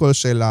את גילקו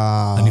של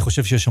אני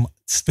חושב שיש שם,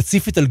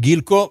 ספציפית על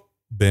גילקו,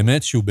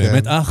 באמת, שהוא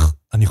באמת אח,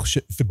 אני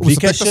חושב, ובלי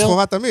קשר... הוא מספק את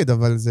הסחורה תמיד,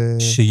 אבל זה...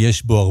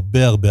 שיש בו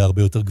הרבה הרבה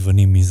הרבה יותר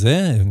גוונים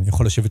מזה, אני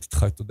יכול לשבת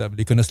איתך, אתה יודע,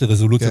 ולהיכנס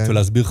לרזולוציות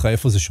ולהסביר לך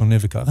איפה זה שונה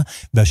וככה,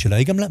 והשאלה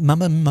היא גם מה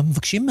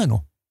מבקשים ממנו.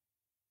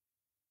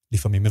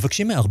 לפעמים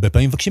מבקשים, הרבה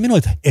פעמים מבקשים ממנו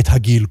את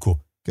הגילקו.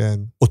 כן.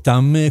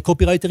 אותם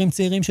קופירייטרים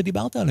צעירים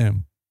שדיברת עליהם.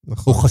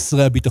 נכון. או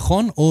חסרי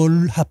הביטחון, או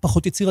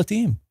הפחות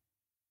יצירתיים.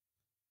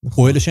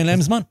 נכון. או אלה שאין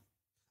להם זמן.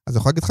 אז אני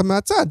יכול להגיד לך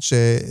מהצד,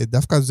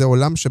 שדווקא זה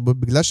עולם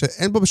שבגלל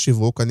שאין בו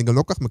בשיווק, אני גם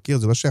לא כך מכיר,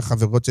 זה לא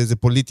שהחברות שזה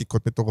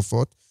פוליטיקות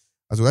מטורפות,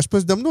 אז אולי יש פה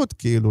הזדמנות,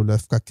 כאילו,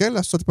 להפקע כן,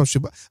 לעשות פעם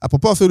שיווק.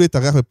 אפרופו אפילו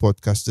להתארח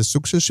בפודקאסט, זה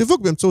סוג של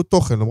שיווק באמצעות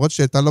תוכן, למרות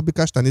שאתה לא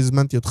ביקשת, אני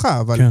הזמנתי אותך,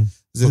 אבל כן,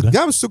 זה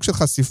גם סוג של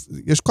חשיף,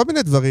 יש כל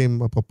מיני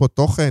דברים, אפרופו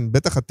תוכן,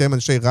 בטח אתם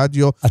אנשי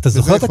רדיו. אתה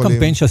זוכר את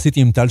הקמפיין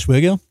שעשיתי עם טל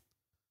שווגר?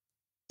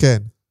 כן.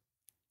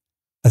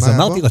 אז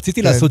אמרתי,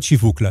 רציתי לעשות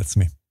שיווק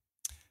לעצמי.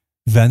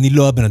 ואני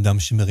לא הבן אדם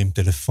שמרים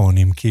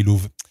טלפונים, כאילו,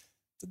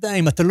 אתה יודע,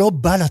 אם אתה לא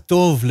בא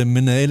לטוב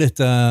למנהל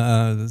את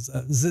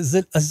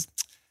אז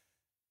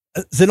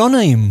זה לא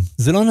נעים,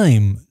 זה לא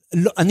נעים.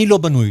 אני לא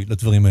בנוי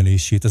לדברים האלה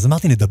אישית, אז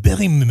אמרתי, נדבר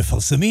עם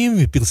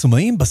מפרסמים,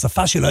 פרסומאים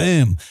בשפה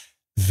שלהם.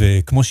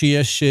 וכמו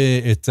שיש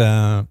את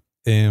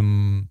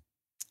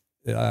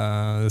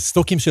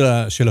הסטוקים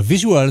של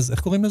הוויז'ואלס, איך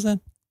קוראים לזה?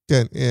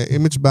 כן,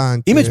 אימג'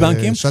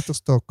 בנקים,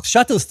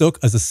 שטרסטוק,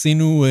 אז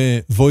עשינו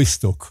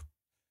וויסטוק.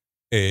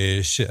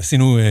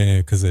 שעשינו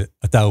כזה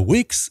אתר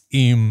וויקס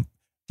עם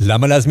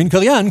למה להזמין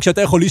קריין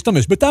כשאתה יכול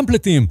להשתמש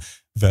בטמפלטים.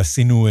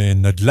 ועשינו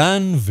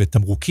נדלן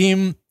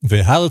ותמרוקים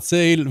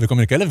והרצייל וכל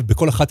מיני כאלה,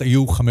 ובכל אחת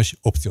היו 5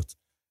 אופציות.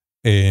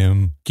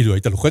 כאילו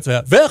היית לוחץ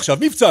ועכשיו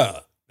מבצע,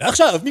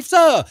 ועכשיו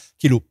מבצע.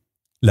 כאילו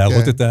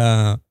להראות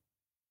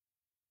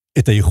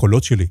את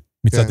היכולות שלי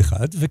מצד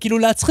אחד, וכאילו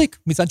להצחיק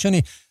מצד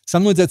שני.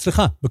 שמנו את זה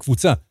אצלך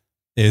בקבוצה.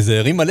 זה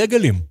הרים מלא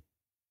גלים.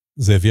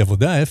 זה הביא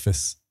עבודה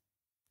 0.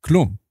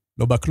 כלום.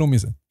 לא בא כלום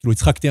מזה. כאילו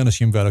הצחקתי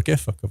אנשים ועל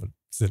הכיפק, אבל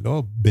זה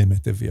לא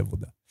באמת הביא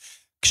עבודה.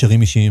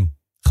 קשרים אישיים,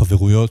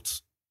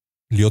 חברויות,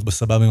 להיות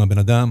בסבבה עם הבן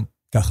אדם,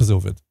 ככה זה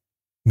עובד.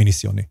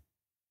 מניסיוני.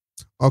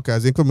 אוקיי,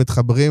 אז אם כבר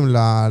מתחברים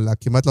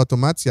כמעט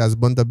לאוטומציה, אז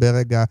בואו נדבר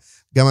רגע,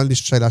 גם על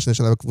שאלה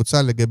שנשאלה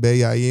בקבוצה,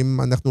 לגבי האם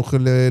אנחנו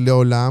הולכים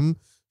לעולם,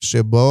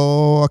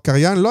 שבו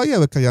הקריין לא יהיה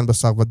בקריין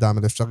בשר ודם,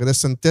 אלא אפשר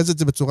לסנטז את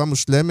זה בצורה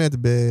מושלמת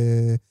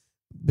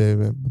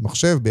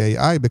במחשב,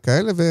 ב-AI,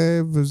 בכאלה,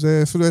 וזה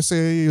אפילו יעשה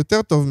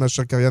יותר טוב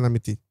מאשר קריין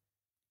אמיתי.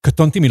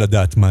 קטונתי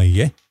מלדעת מה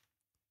יהיה.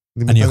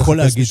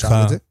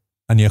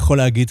 אני יכול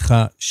להגיד לך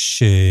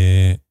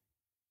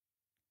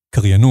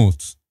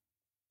שקריינות,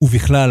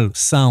 ובכלל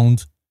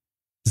סאונד,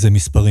 זה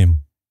מספרים.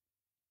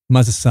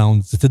 מה זה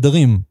סאונד? זה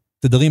תדרים.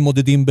 תדרים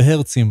מודדים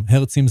בהרצים.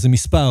 הרצים זה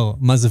מספר.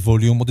 מה זה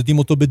ווליום? מודדים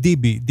אותו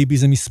בדיבי. דיבי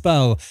זה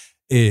מספר.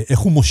 איך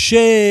הוא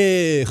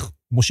מושך?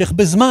 מושך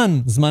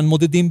בזמן. זמן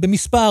מודדים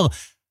במספר.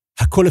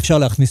 הכל אפשר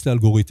להכניס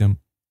לאלגוריתם.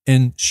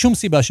 אין שום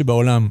סיבה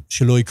שבעולם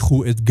שלא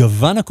ייקחו את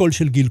גוון הקול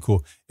של גילקו,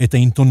 את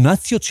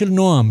האינטונציות של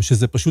נועם,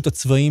 שזה פשוט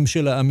הצבעים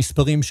של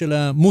המספרים של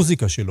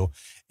המוזיקה שלו,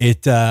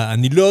 את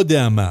אני לא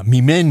יודע מה,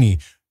 ממני,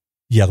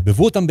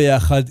 יערבבו אותם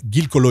ביחד,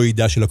 גילקו לא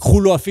ידע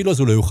שלקחו לו אפילו, אז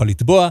הוא לא יוכל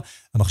לתבוע,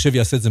 המחשב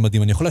יעשה את זה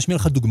מדהים. אני יכול להשמיע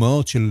לך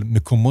דוגמאות של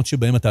מקומות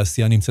שבהם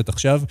התעשייה נמצאת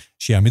עכשיו,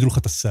 שיעמידו לך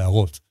את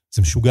השערות.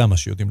 זה משוגע מה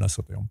שיודעים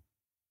לעשות היום.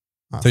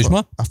 רוצה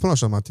לשמוע? אף פעם לא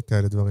שמעתי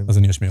כאלה דברים. אז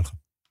אני אשמיע לך.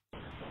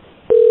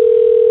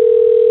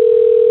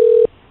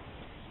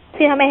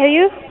 How may I help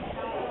you?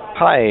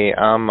 Hi,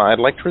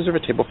 I'd like to reserve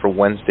a table for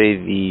Wednesday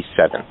the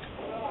 7th.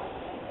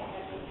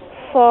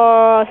 For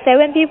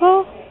 7 people?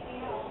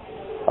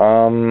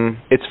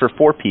 It's for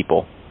 4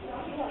 people.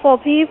 4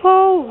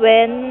 people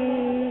when?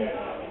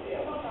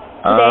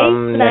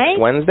 Next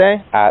Wednesday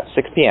at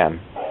 6 p.m.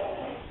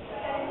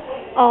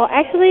 Oh,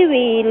 actually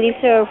we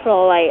reserve for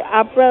like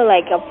upper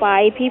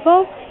 5 people.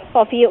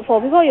 For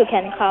 4 people you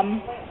can come.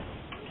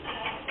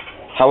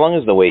 How long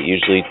is the wait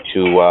usually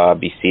to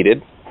be seated?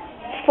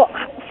 For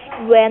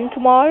when,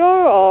 tomorrow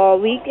or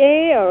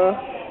weekday or?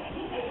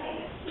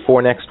 For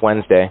next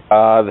Wednesday,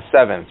 the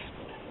 7th.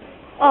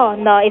 Oh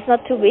no, it's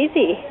not too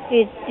busy.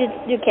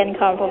 You can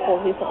come for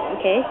 4 people,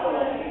 okay?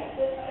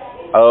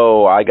 Oh,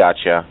 I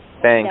gotcha.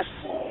 Thanks.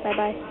 Yep. Bye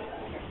bye.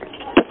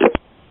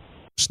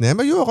 שניהם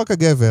היו או רק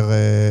הגבר?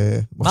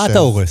 מה אתה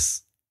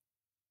הורס?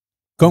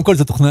 קודם כל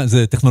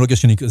זה טכנולוגיה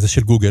זה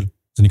של גוגל,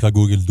 זה נקרא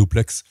גוגל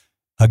דופלקס.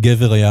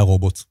 הגבר היה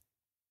רובוט.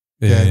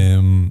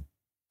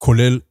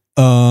 כולל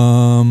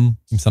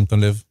אם שמתם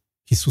לב,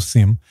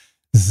 היסוסים,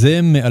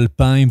 זה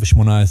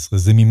מ-2018,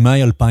 זה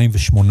ממאי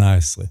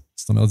 2018,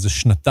 זאת אומרת, זה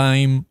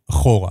 2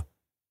 אחורה,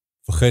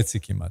 וחצי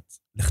כמעט.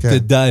 לך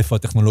תדע איפה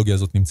הטכנולוגיה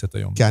הזאת נמצאת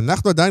היום. כי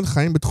אנחנו עדיין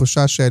חיים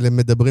בתחושה שהם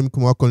מדברים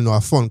כמו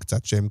הקולנועפון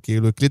קצת, שהם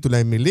כאילו הקליטו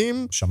להם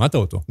מילים. שמעת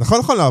אותו.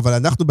 נכון, לא, אבל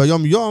אנחנו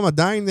ביום יום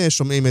עדיין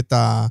שומעים את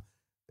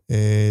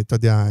אתה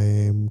יודע,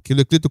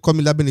 כאילו הקליטו כל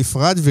מילה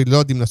בנפרד ולא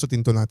יודעים לעשות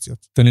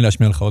אינטונציות. תן לי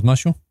להשמיע לך עוד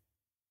משהו.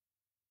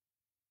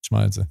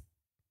 תשמע את זה.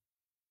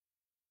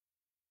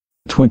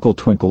 Twinkle,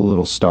 twinkle,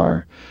 little star,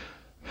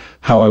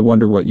 how I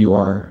wonder what you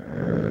are,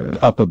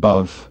 up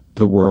above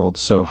the world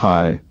so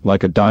high,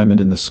 like a diamond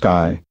in the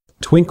sky.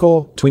 Twinkle,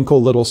 twinkle,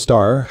 little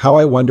star, how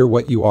I wonder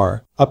what you are,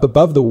 up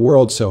above the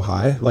world so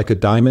high, like a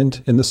diamond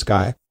in the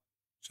sky.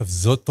 עכשיו,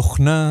 זאת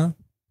תוכנה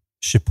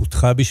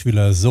שפותחה בשביל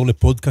לעזור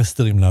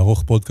לפודקאסטרים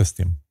לערוך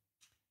פודקאסטים.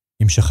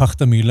 אם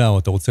שכחת מילה או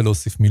אתה רוצה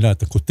להוסיף מילה,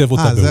 אתה כותב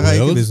אותה בוורד. זה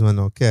ראיתי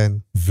בזמנו, כן.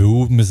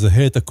 והוא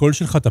מזהה את הקול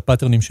שלך, את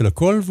הפאטרנים של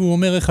הקול, והוא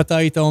אומר איך אתה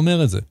היית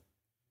אומר את זה.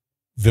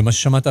 ומה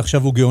ששמעת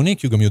עכשיו הוא גאוני,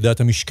 כי הוא גם יודע את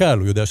המשקל,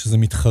 הוא יודע שזה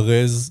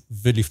מתחרז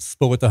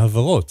ולספור את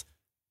ההברות.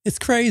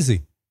 It's crazy.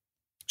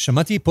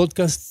 שמעתי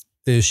פודקאסט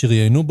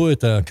שראיינו בו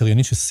את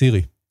הקריינית של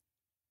סירי.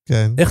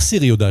 כן. איך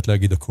סירי יודעת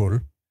להגיד הכל?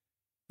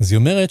 אז היא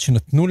אומרת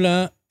שנתנו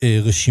לה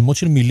רשימות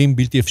של מילים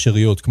בלתי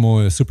אפשריות,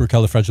 כמו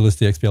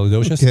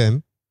supercalifragilisticexpialidocious. כן.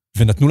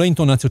 ונתנו לה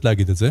אינטונציות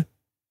להגיד את זה.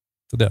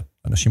 אתה יודע,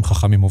 אנשים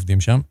חכמים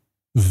עובדים שם,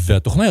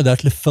 והתוכנה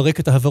יודעת לפרק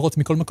את ההברות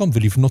מכל מקום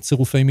ולבנות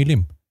צירופי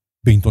מילים,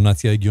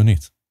 באינטונציה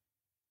הגיונית.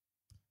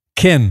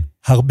 כן,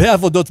 הרבה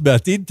עבודות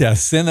בעתיד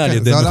תעשנה על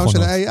ידי מכונות. זה העולם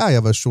של ה-AI,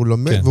 אבל שהוא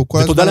לומד, והוא כל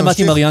הזמן ותודה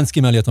למתי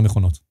מריאנסקי מעליית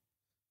המכונות.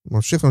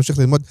 ממשיך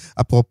ללמוד.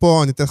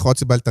 אפרופו, אני אתן לך עוד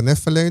סיבה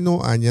לטנף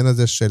עלינו, העניין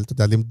הזה של, אתה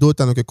יודע, לימדו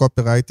אותנו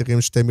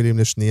כקופרייטרים 2 מילים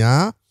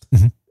לשנייה,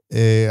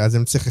 אז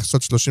הם צריך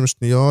לחסות 30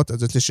 שניות,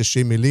 אז יש לי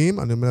 60 מילים,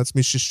 אני אומר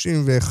לעצמי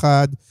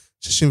 61,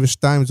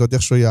 62, זה עוד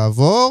איכשהו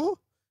יעבור,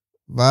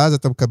 ואז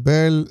אתה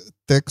מקבל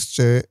טקסט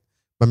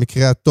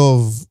שבמקרה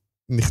הטוב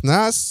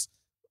נכנס,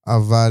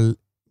 אבל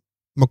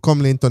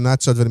מקום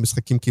לאינטונציות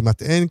ולמשחקים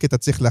כמעט אין, כי אתה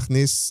צריך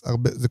להכניס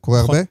הרבה, זה קורה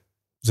הרבה?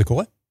 זה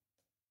קורה.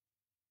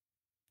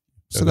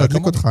 בסדר,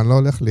 להדליק אותך, אני לא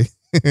הולך לי.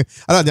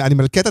 אני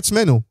מלכה את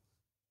עצמנו.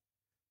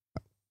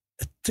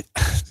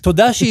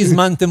 תודה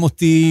שהזמנתם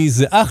אותי,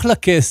 זה אחלה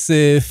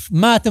כסף,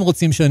 מה אתם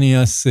רוצים שאני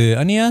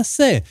אעשה? אני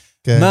אעשה.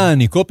 מה,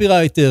 אני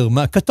קופירייטר?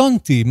 מה,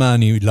 קטונתי? מה,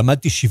 אני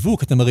למדתי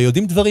שיווק? אתם הרי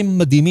יודעים דברים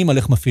מדהימים על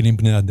איך מפעילים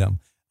בני אדם.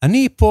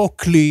 אני פה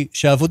כלי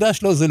שהעבודה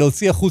שלו זה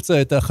להוציא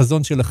החוצה את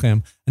החזון שלכם.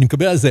 אני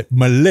מקבל על זה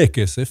מלא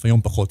כסף,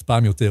 היום פחות,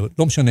 פעם יותר,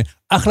 לא משנה,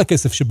 אחלה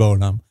כסף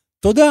שבעולם.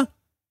 תודה.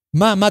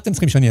 מה אתם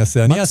צריכים שאני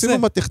אעשה? אני אעשה.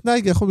 מקסימום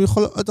הטכנאי יכול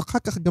עוד אחר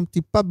כך גם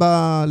טיפה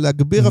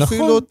להגביר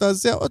אפילו את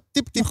זה, עוד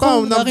טיפ-טיפה.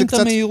 נכון, להרים את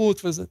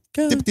המהירות וזה.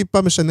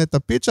 טיפ-טיפה משנה את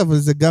הפיץ', אבל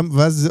זה גם,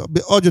 ואז זה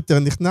עוד יותר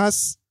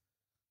נכנס.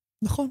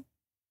 נכון.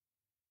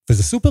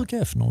 וזה סופר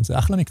כיף, נו, זה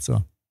אחלה מקצוע.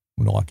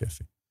 הוא נורא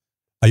כיפי.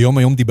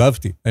 היום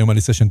דיבבתי, היום היה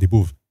לי סשן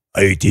דיבוב.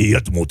 הייתי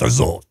הדמות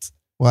הזאת.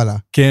 וואלה.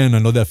 כן,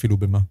 אני לא יודע אפילו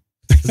במה.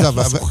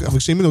 אבל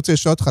כשאם אני רוצה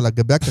לשאול אותך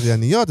לגבי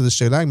הקרייניות, אז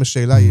השאלה אם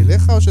השאלה היא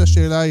אליך או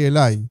שהשאלה היא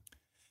אליי?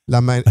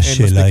 למה אין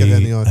מספיק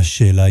קרייניות?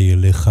 השאלה היא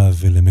אליך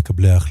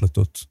ולמקבלי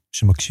ההחלטות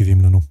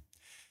שמקשיבים לנו.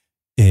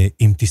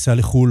 אם תיסע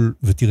לחול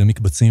ותראה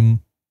מקבצים,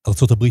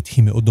 ארצות הברית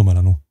היא מאוד דומה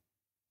לנו.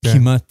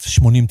 כמעט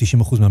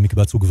 80-90%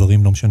 מהמקבץ הוא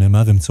גברים, לא משנה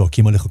מה, והם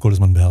צועקים עליך כל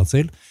הזמן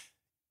בהרצל.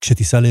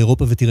 כשתיסע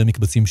לאירופה ותראה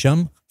מקבצים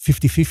שם, 50-50,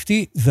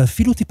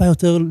 ואפילו טיפה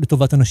יותר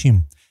לטובת הנשים.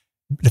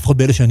 לפחות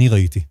באלה שאני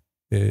ראיתי.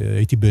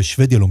 הייתי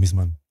בשוודיה לא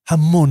מזמן.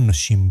 המון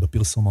נשים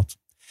בפרסומות.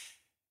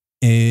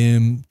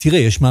 תראה,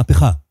 יש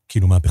מהפכה.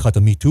 כאילו מהפכת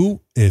המיטו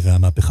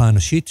והמהפכה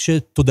הנשית,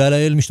 שתודה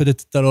לאל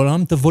משתדלת על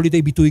העולם, תבוא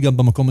לידי ביטוי גם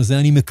במקום הזה,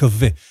 אני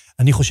מקווה.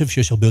 אני חושב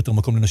שיש הרבה יותר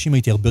מקום לנשים,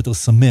 הייתי הרבה יותר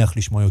שמח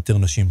לשמוע יותר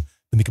נשים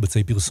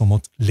במקבצי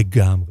פרסומות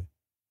לגמרי.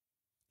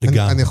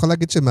 אני יכול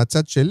להגיד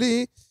שמהצד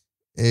שלי,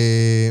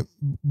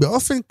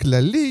 באופן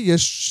כללי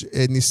יש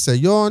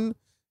ניסיון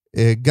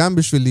גם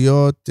בשביל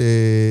להיות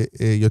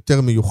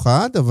יותר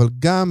מיוחד, אבל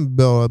גם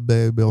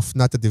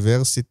באופנת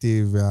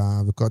הדיברסיטי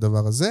וכל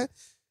הדבר הזה,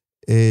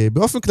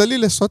 באופן כללי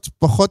לעשות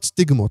פחות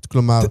סטיגמות,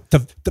 כלומר...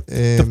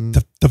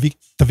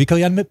 תביא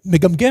קריין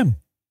מגמגם.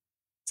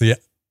 זה יהיה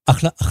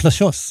אחלה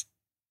שוס.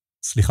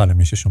 סליחה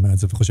למי ששומע את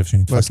זה וחושב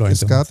שנדפק לו האינטרנט.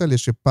 הזכרת לי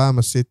שפעם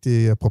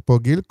עשיתי, אפרופו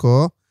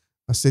גילקו,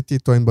 עשיתי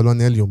איתו עם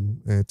בלון הליום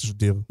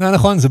תשדיר.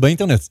 נכון, זה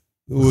באינטרנט.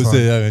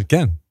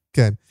 כן.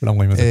 כן. כולם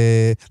רואים את זה.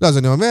 לא, אז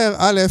אני אומר,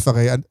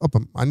 הרי,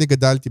 אני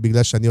גדלתי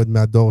בגלל שאני עוד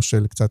מהדור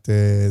של קצת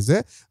זה,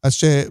 אז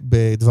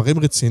שבדברים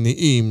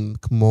רציניים,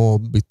 כמו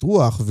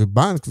ביטוח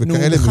ובנק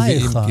וכאלה,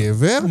 מביאים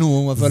גבר,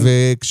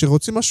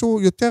 וכשרוצים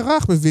משהו יותר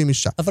רך, מביאים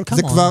אישה.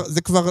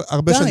 זה כבר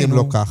הרבה שנים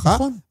לא ככה,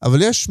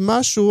 אבל יש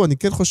משהו, אני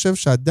כן חושב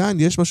שעדיין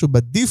יש משהו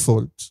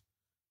בדיפולט,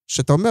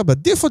 שאתה אומר,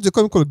 בדיפולט זה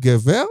קודם כל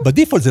גבר.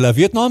 בדיפולט זה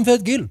להביא את נועם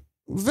ואת גיל.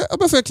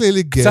 ובאופן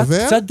כללי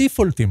גבר. קצת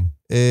דיפולטים.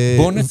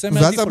 בוא נצא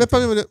מהדיפולט. ואז הרבה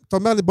פעמים אתה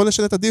אומר לי, בוא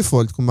נשנה את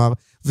הדיפולט, כלומר,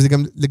 וזה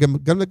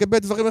גם לגבי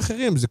דברים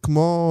אחרים, זה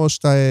כמו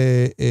שאתה,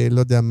 לא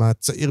יודע מה,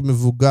 צעיר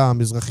מבוגר,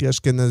 מזרחי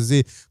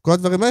אשכנזי, כל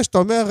הדברים האלה שאתה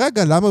אומר,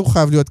 רגע, למה הוא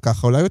חייב להיות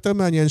ככה? אולי יותר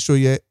מעניין שהוא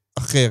יהיה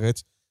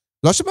אחרת.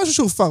 לא שמשהו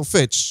שהוא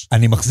farfetch.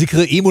 אני מחזיק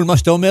רעים מול מה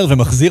שאתה אומר,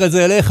 ומחזיר את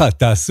זה אליך,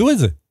 תעשו את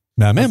זה.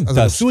 מהמם,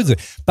 תעשו את זה.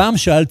 פעם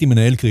שאלתי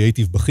מנהל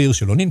קריאייטיב בכיר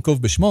שלא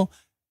ננקוב בשמו,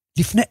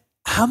 לפני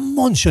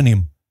המון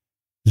שנים,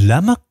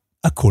 למה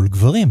הכל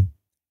גברים?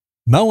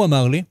 מה הוא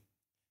אמר לי?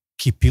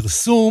 כי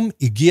פרסום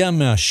הגיע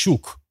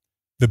מהשוק,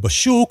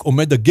 ובשוק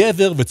עומד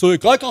הגבר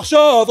וצועק, רק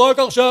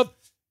עכשיו,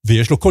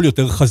 ויש לו קול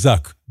יותר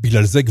חזק,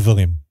 בגלל זה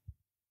גברים.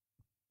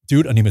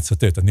 תיעוד, אני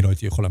מצטט, אני לא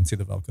הייתי יכול להמציא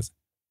דבר כזה.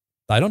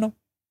 I don't know.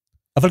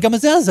 אבל גם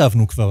את זה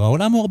עזבנו כבר,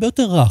 העולם הוא הרבה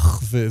יותר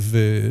רך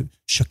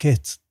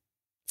ושקט,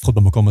 לפחות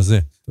במקום הזה.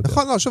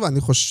 נכון, לא, שוב,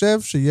 אני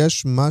חושב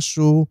שיש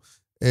משהו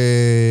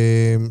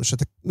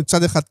שאתה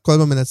מצד אחד כל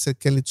הזמן מנסה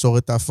כן ליצור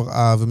את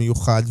ההפרעה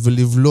ומיוחד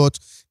ולבלוט,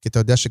 כי אתה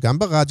יודע שגם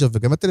ברדיו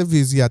וגם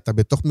בטלוויזיה, אתה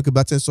בתוך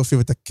מקבץ אינסופי,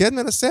 ואתה כן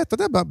מנסה, אתה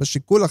יודע,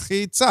 בשיקול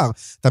הכי צר,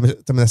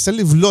 אתה מנסה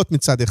לבלוט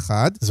מצד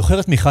אחד. זוכר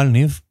את מיכל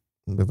ניב?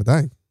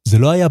 בוודאי. זה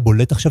לא היה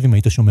בולט עכשיו אם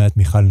היית שומע את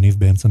מיכל ניב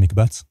באמצע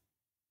מקבץ?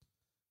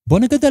 בוא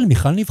נגדל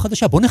מיכל ניב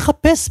חדשה, בוא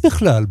נחפש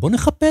בכלל, בוא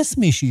נחפש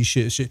מישהי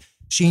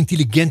שהיא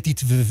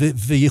אינטליגנטית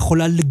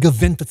ויכולה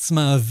לגוון את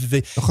עצמה,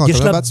 ויש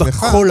לה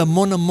בכל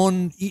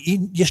המון,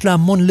 יש לה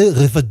המון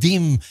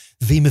רבדים,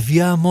 והיא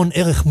מביאה המון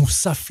ערך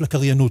מוסף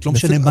לקריינות, לא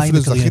משנה מה היא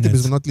מקריינת. אפילו זכיתי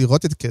בזמנות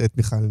לראות את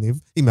מיכל ניב,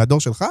 היא מהדור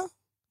שלך?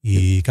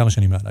 היא כמה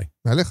שנים מעליי.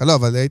 מעליך, לא,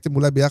 אבל הייתם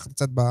אולי ביחד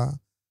קצת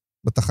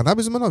בתחנה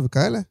בזמנו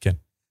וכאלה? כן.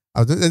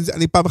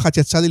 אני פעם אחת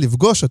יצא לי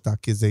לפגוש אותה,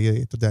 כי זה,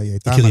 אתה יודע, היא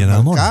הייתה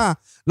מלכה.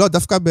 לא,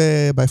 דווקא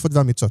ביפות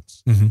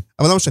והמיצות.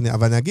 אבל לא משנה,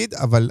 אבל אני אגיד,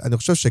 אבל אני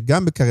חושב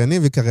שגם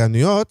בקריינים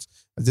וקרייניות,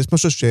 אז יש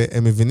משהו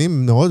שהם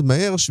מבינים מאוד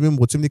מהר, שאם הם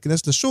רוצים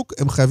להיכנס לשוק,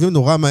 הם חייבים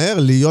נורא מהר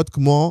להיות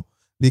כמו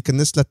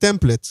להיכנס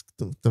לטמפלט,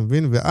 אתה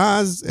מבין?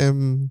 ואז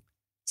הם...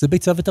 זה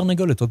ביצה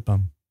ותרנגולת עוד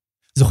פעם.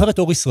 זוכרת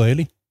אור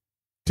ישראלי?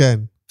 כן.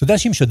 אתה יודע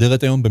שהיא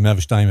משדרת היום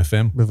ב-102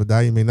 FM?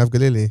 בוודאי, עם עינב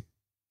גלילי.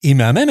 היא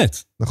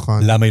מהממת.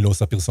 נכון. למה היא לא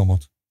עושה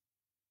פרסומות?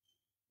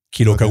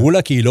 כי לא קראו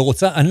לה, כי היא לא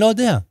רוצה, אני לא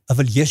יודע.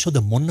 אבל יש עוד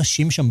המון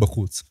נשים שם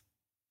בחוץ.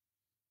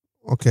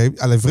 אוקיי,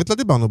 על עברית לא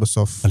דיברנו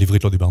בסוף. על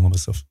עברית לא דיברנו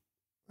בסוף.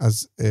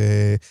 אז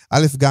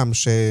א' גם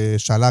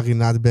ששאלה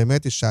רינת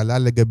באמת, היא שאלה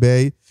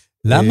לגבי...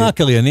 למה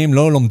הקריינים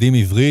לא לומדים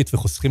עברית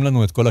וחוסכים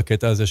לנו את כל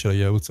הקטע הזה של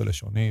הייעוץ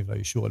הלשוני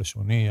והאישור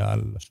הלשוני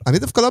על... אני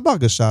דווקא לא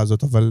בהרגשה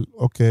הזאת, אבל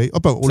אוקיי.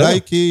 עוד פעם, אולי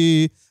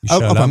כי... היא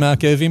שאלה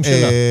מהכאבים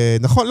שלה.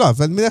 נכון, לא,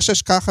 אבל אני מניח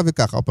שיש ככה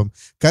וככה. עוד פעם,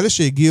 כאלה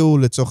שהגיעו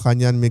לצורך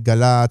העניין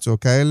מגל"צ או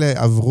כאלה,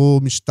 עברו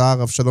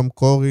משטר אבשלום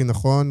קורי,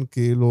 נכון?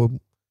 כאילו,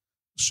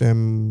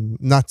 שהם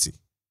נאצי.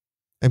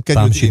 הם כן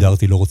יודעים. פעם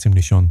שידרתי לא רוצים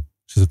לישון,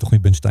 שזו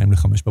תוכנית בין 2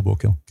 ל-5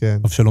 בבוקר. כן.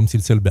 אבשלום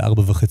צלצל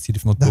ב-4:30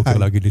 לפנות בוקר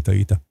להגיד לי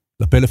טעית.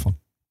 לפלאפון.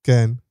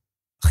 כן.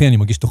 אחי, אני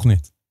מגיש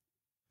תוכנית.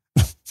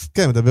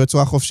 כן, מדבר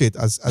בצורה חופשית.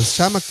 אז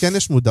שם כן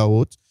יש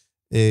מודעות.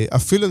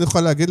 אפילו אני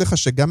יכול להגיד לך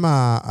שגם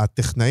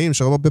הטכנאים,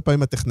 שרוב הרבה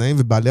פעמים הטכנאים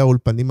ובעלי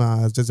האולפנים,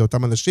 זה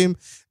אותם אנשים,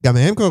 גם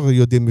הם כבר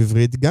יודעים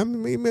עברית,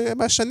 גם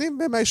מהשנים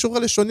ומהאישור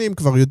הלשוני הם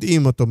כבר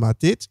יודעים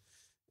אוטומטית.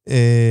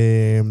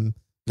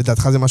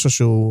 לדעתך זה משהו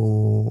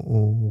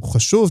שהוא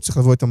חשוב, צריך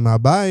לבוא איתם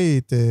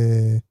מהבית.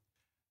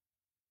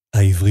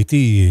 העברית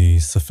היא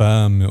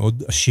שפה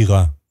מאוד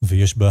עשירה,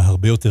 ויש בה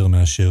הרבה יותר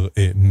מאשר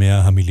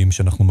 100 המילים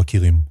שאנחנו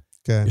מכירים.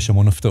 כן. יש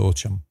המון הפתעות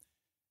שם.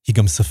 היא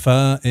גם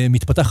שפה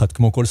מתפתחת,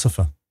 כמו כל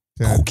שפה.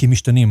 כן. חוקים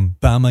משתנים.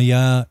 פעם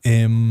היה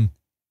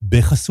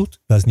בחסות,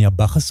 ואז נהיה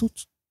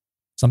בחסות.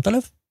 שמת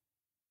לב?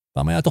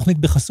 פעם היה תוכנית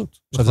בחסות.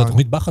 עכשיו זה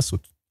התוכנית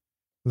בחסות.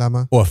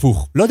 למה? או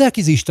הפוך. לא יודע,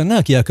 כי זה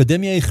השתנה, כי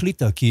האקדמיה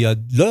החליטה, כי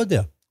לא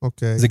יודע.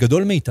 אוקיי. זה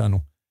גדול מאיתנו.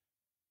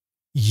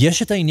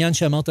 יש את העניין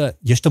שאמרת,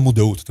 יש את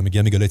המודעות, אתה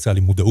מגיע מגלי צהל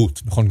עם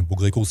מודעות, נכון?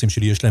 בוגרי קורסים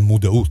שלי יש להם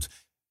מודעות.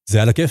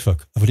 זה על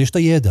הכיפק, אבל יש את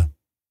הידע.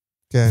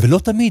 כן. ולא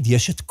תמיד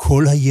יש את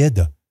כל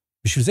הידע.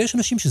 בשביל זה יש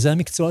אנשים שזה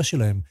המקצוע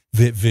שלהם.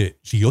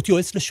 ולהיות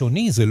יועץ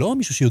לשוני זה לא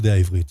מישהו שיודע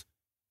עברית.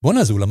 בוא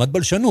נעזה, הוא למד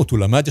בלשנות, הוא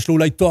למד, יש לו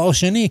אולי תואר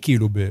שני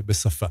כאילו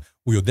בשפה.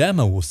 הוא יודע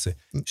מה הוא עושה.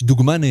 יש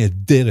דוגמה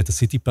נהדרת,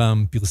 עשיתי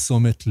פעם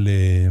פרסומת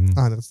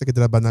אני רציתי להגיד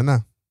על הבננה.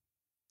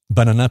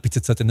 בננה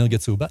פיצצת אנרגיה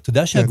צהובה. אתה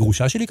יודע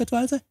שהגרושה שלי כתבה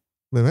על זה?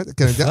 באמת?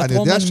 כן, אני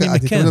יודע שאני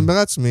תמיד אומר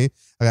לעצמי,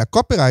 הרי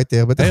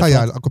הקופירייטר, בטח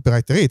היה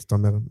הקופירייטרית, אתה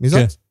אומר, מי זאת?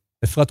 כן,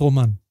 אפרת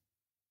רומן.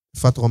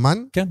 אפרת רומן?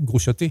 כן,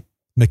 גרושתי.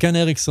 מקן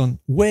אריקסון,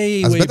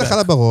 way אז בטח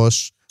עלה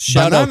בראש,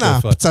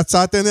 בננה,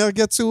 פצצת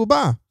אנרגיה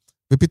צהובה.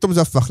 ופתאום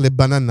זה הפך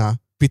לבננה,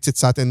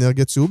 פיצצת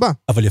אנרגיה צהובה.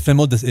 אבל יפה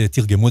מאוד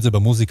תרגמו את זה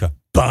במוזיקה.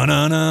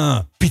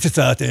 בננה,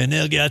 פיצצת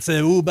אנרגיה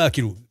צהובה,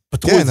 כאילו,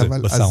 פתרו את זה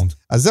בסאונד.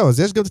 אז זהו, אז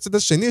יש גם את הצד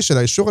השני של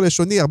האישור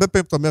הלשוני, הרבה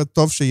פעמים אתה אומר,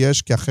 טוב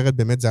שיש, כי אחרת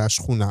באמת זה היה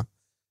שכונה.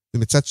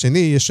 ומצד שני,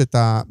 יש את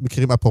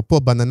המקרים, אפרופו,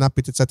 בננה,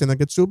 פיצצת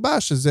אנרגיה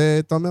צהובה, שזה,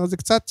 אתה אומר, זה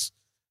קצת...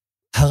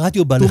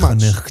 הרדיו בא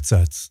לחנך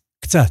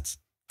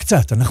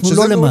קצת. אנחנו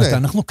לא למטה,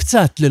 אנחנו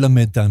קצת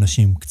ללמד את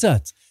האנשים,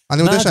 קצת.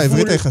 אני יודע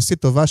שהעברית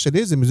היחסית טובה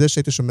שלי, זה מזה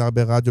שהייתי שומע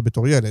הרבה רדיו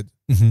בתור ילד.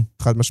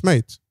 חד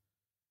משמעית.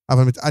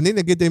 אבל אני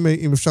נגיד,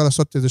 אם אפשר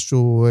לעשות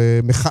איזשהו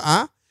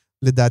מחאה,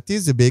 לדעתי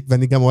זה ביג,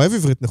 ואני גם אוהב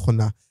עברית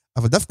נכונה,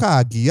 אבל דווקא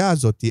ההגיעה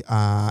הזאת,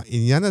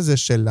 העניין הזה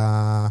של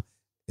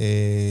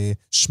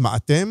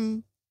שמעתם,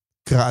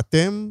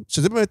 קראתם,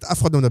 שזה באמת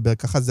אף אחד לא מדבר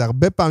ככה, זה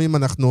הרבה פעמים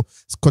אנחנו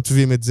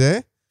כותבים את זה.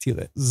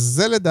 תראה.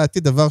 זה לדעתי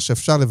דבר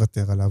שאפשר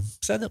לוותר עליו.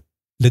 בסדר.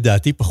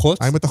 לדעתי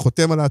פחות. האם אתה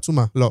חותם על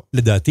העצומה? לא.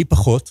 לדעתי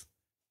פחות.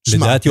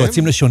 לדעת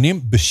יועצים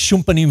לשונים,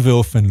 בשום פנים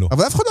ואופן לא.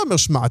 אבל אף אחד לא אומר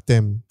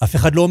שמעתם. אף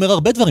אחד לא אומר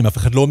הרבה דברים, אף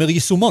אחד לא אומר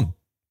יישומון.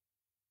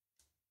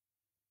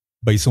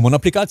 ביישומון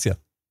אפליקציה.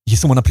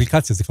 יישומון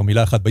אפליקציה, זה כבר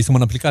מילה אחת,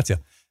 ביישומון אפליקציה.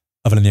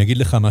 אבל אני אגיד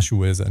לך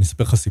משהו, אני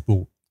אספר לך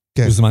סיפור.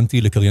 כן.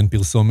 הוזמנתי לקריין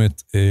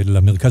פרסומת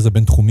למרכז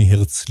הבינתחומי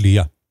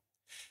הרצליה.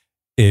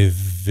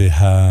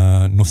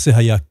 והנושא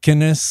היה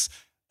כנס,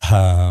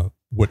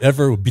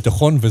 whatever,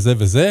 ביטחון וזה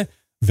וזה,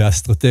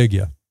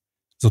 והאסטרטגיה.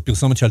 זאת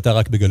פרסומת שעלתה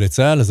רק בגלי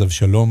צהל, אז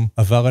אבשלום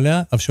עבר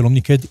עליה, אבשלום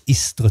ניקד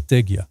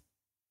אסטרטגיה.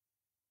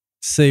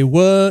 say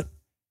what?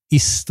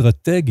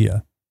 אסטרטגיה.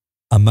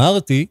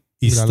 אמרתי,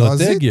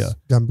 אסטרטגיה.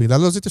 גם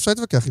בגלל לא זית אפשר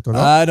להתווכח איתו,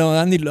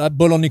 לא?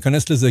 בוא לא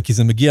ניכנס לזה, כי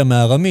זה מגיע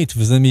מארמית,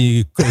 וזה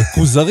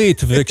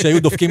מכוזרית,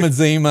 וכשהיו דופקים את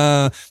זה עם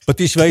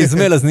הפטיש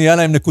והאזמל, אז נהיה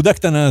להם נקודה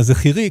קטנה, זה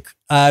חיריק,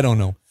 I don't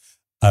know.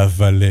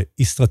 אבל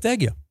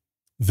אסטרטגיה.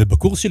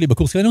 ובקורס שלי,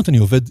 בקורס קריינות, אני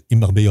עובד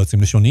עם הרבה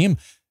יועצים לשוניים,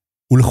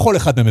 ולכל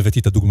אחד מהם הבאתי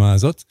את הדוגמה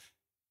הזאת,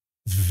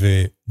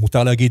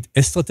 ומותר להגיד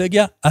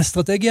אסטרטגיה,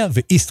 אסטרטגיה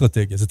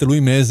ואסטרטגיה. זה תלוי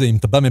מאיזה, אם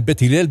אתה בא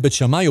מבית הלל, בית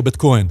שמאי או בית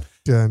כהן.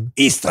 כן.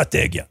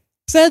 אסטרטגיה.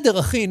 בסדר,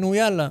 אחי, נו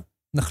יאללה.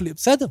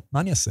 בסדר,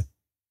 מה אני אעשה?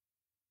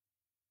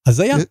 אז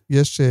היה.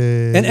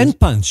 אין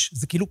פאנץ',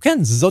 זה כאילו כן,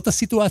 זאת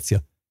הסיטואציה.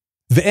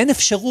 ואין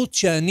אפשרות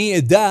שאני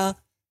אדע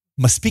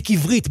מספיק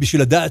עברית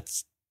בשביל לדעת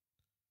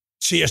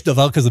שיש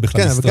דבר כזה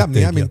בכלל אסטרטגיה. כן, אבל גם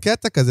נהיה מין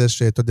קטע כזה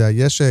שאתה יודע,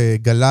 יש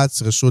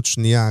גלץ רשות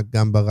שנייה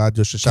גם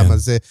ברדיו, ששם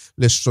זה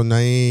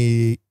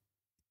לשונאי,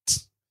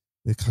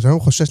 עכשיו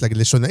הוא חושש להגיד,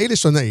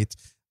 לשונאית.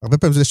 הרבה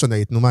פעמים זה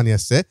לשונאית, נו מה אני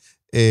אעשה?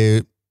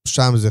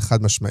 שם זה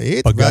חד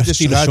משמעית.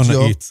 פגשתי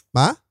לשונאית.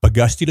 מה?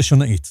 פגשתי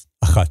לשונאית,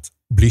 אחת,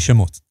 בלי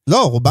שמות.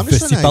 לא, רובם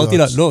לשונאיות. וסיפרתי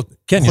לה, לא,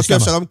 כן, יש כמה. חוץ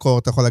לאבשלום קור,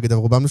 אתה יכול להגיד,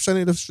 אבל רובם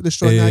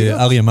לשונאיות.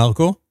 אריה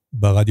מרקו,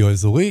 ברדיו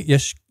האזורי,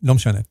 יש, לא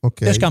משנה,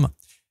 יש כמה.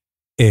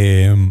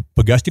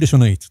 פגשתי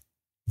לשונאית,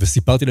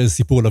 וסיפרתי לה איזה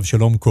סיפור על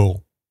אבשלום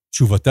קור.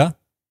 תשובתה?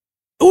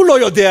 הוא לא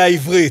יודע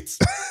עברית.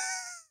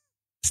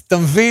 אז אתה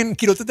מבין,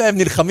 כאילו, אתה יודע, הם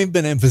נלחמים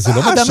ביניהם, וזה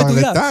לא מדע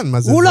מדויק.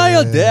 הוא לא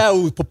יודע,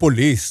 הוא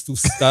פופוליסט, הוא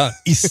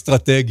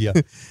אסטרטגיה.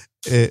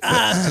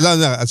 לא,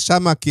 אז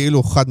שמה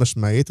כאילו חד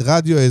משמעית,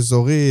 רדיו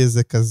אזורי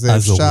זה כזה,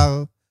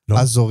 אפשר,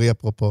 אזורי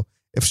אפרופו,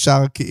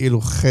 אפשר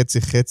כאילו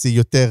חצי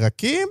יותר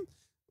רכים,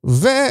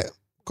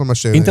 וכל מה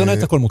ש...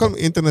 אינטרנט הכל מותר.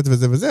 אינטרנט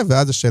וזה,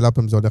 ואז השאלה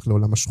פעם זה הולך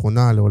לעולם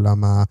השכונה,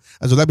 לעולם ה...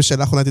 אז אולי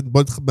בשאלה האחרונה,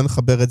 בוא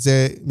נחבר את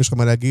זה, אם יש לך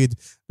מה להגיד,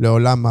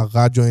 לעולם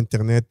הרדיו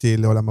האינטרנטי,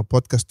 לעולם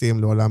הפודקאסטים,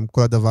 לעולם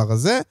כל הדבר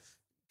הזה,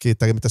 כי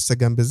אתה מתעסק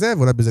גם בזה,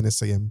 ואולי בזה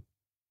נסיים.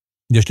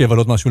 יש לי אבל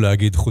עוד משהו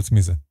להגיד חוץ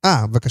מזה.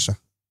 בבקשה.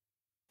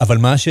 אבל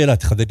מה השאלה?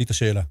 תחדד לי את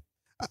השאלה.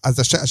 אז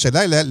השאלה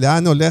היא,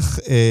 לאן הולך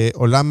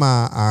עולם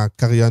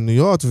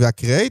הקריינויות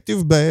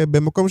והקריאייטיב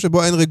במקום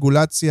שבו אין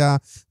רגולציה,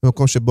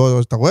 במקום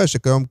שבו אתה רואה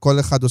שכיום כל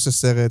אחד עושה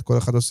סרט, כל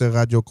אחד עושה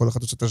רדיו, כל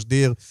אחד עושה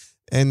תשדיר,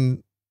 אין...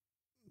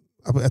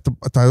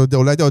 אתה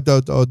אולי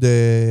עוד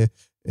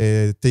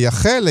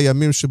תייחל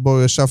לימים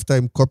שבו ישבת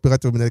עם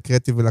קופירייטר ומנהל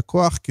קריאייטיב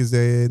ולקוח, כי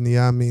זה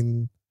נהיה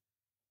מין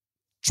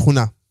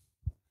שכונה.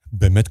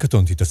 באמת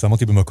קטונתי, אתה שם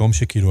אותי במקום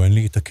שכאילו אין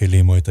לי את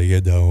הכלים או את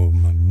הידע, או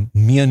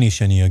מי אני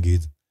שאני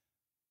אגיד.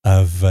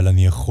 אבל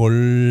אני יכול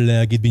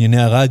להגיד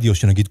בענייני הרדיו,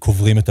 שנגיד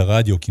קוברים את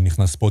הרדיו כי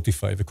נכנס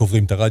ספוטיפיי,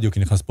 וקוברים את הרדיו כי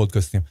נכנס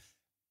פודקאסטים.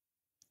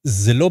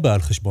 זה לא בא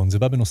על חשבון, זה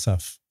בא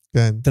בנוסף.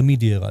 כן.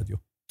 תמיד יהיה רדיו.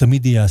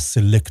 תמיד יהיה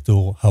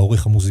הסלקטור,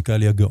 העורך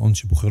המוזיקלי הגאון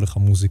שבוחר לך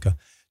מוזיקה.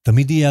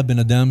 תמיד יהיה הבן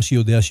אדם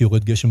שיודע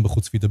שיורד גשם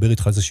בחוץ, וידבר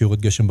איתך על זה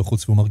שיורד גשם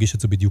בחוץ, והוא מרגיש את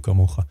זה בדיוק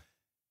כמוך.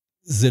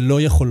 זה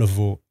לא יכול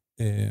לבוא,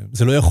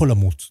 זה לא יכול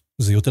למות.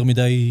 זה יותר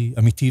מדי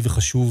אמיתי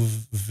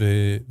וחשוב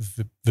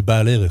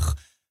ובעל ערך.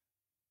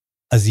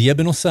 אז יהיה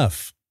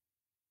בנוסף.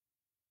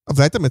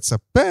 אבל היית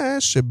מצפה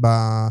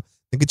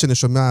נגיד שאני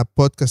שומע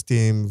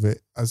פודקאסטים,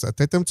 אז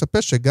אתה היית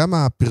מצפה שגם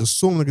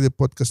הפרסום נגיד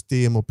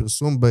פודקאסטים, או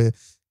פרסום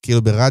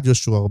כאילו ברדיו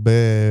שהוא הרבה,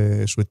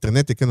 שהוא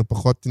אינטרנטי, כן, הוא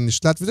פחות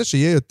נשלט, וזה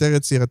שיהיה יותר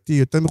יצירתי,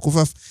 יותר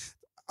מחופף,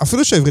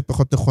 אפילו שהעברית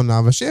פחות נכונה,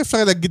 אבל שיהיה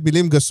אפשר להגיד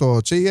מילים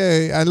גסות,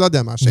 שיהיה, אני לא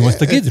יודע מה, נו, אז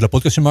תגיד,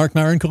 לפודקאסט של מרק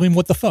מארן קוראים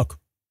What the fuck.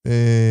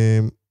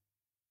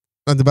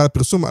 אני מדבר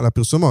על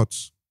הפרסומות.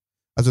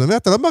 אז אני אומר,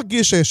 אתה לא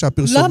מרגיש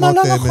שהפרסומות... למה?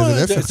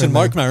 אצל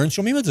מרק מארן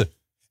שומעים את זה.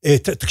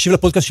 תקשיב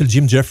לפודקאסט של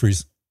ג'ים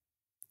ג'פריז.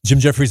 ג'ים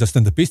ג'פריז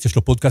הסטנדאפיסט, יש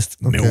לו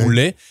פודקאסט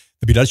מעולה,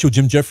 ובגלל שהוא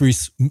ג'ים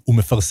ג'פריז, הוא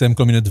מפרסם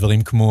כל מיני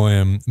דברים כמו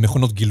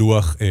מכונות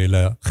גילוח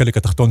לחלק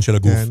התחתון של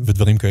הגוף,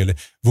 ודברים כאלה,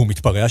 והוא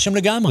מתפרע שם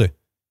לגמרי.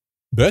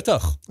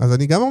 בטח. אז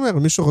אני גם אומר,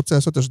 מישהו רוצה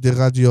לעשות תשדיר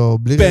רדיו,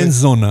 בן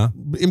זונה,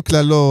 עם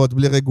כללות,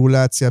 בלי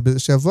רגולציה,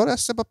 שיבוא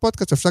לעשות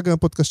בפודקאסט, אפשר גם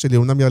בפודקאסט שלי,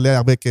 אומנם יעלה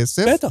הרבה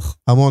כסף. בטח.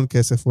 המון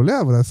כסף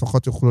עולה, אבל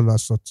לפחות יוכלו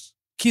לעשות.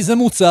 כי זה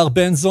מוצר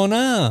בן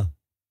זונה.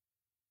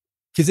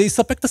 כי זה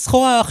יספק את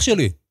הסחורה, אח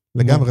שלי.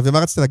 לגמרי, ומה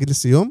רצית להגיד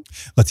לסיום?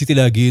 רציתי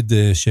להגיד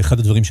שאחד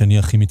הדברים שאני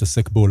הכי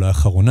מתעסק בו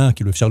לאחרונה,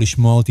 כאילו אפשר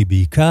לשמוע אותי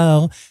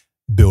בעיקר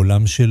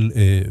בעולם של,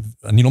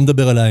 אני לא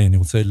מדבר עליי, אני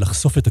רוצה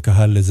לחשוף את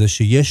הקהל לזה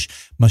שיש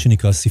מה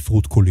שנקרא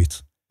ספרות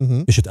קולית.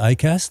 יש את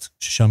iCast,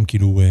 ששם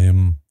כאילו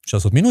אפשר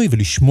לעשות מינוי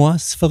ולשמוע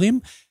ספרים,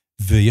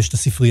 ויש את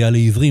הספרייה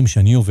לעברים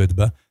שאני עובד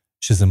בה,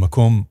 שזה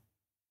מקום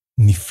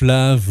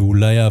נפלא,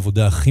 ואולי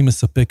העבודה הכי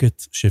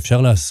מספקת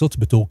שאפשר לעשות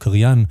בתור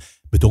קריין,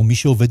 בתור מי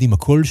שעובד עם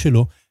הקול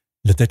שלו,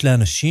 לתת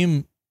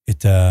לאנשים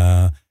את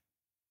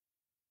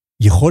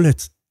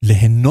היכולת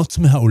ליהנות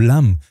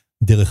מהעולם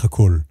דרך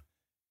הקול.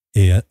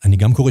 אני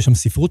גם קורא שם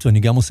ספרות, ואני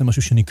גם עושה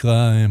משהו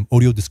שנקרא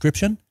audio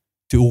description,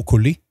 תיאור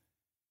קולי.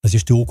 אז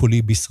יש תיאור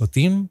קולי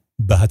בסרטים,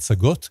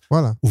 בהצגות,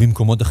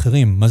 ובמקומות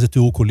אחרים. מה זה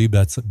תיאור קולי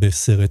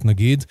בסרט,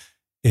 נגיד?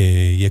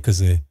 יהיה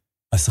כזה,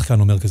 השחקן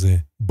אומר כזה,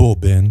 בוא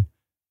בן,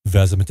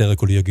 ואז המתאר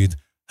הקולי יגיד,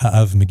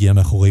 האב מגיע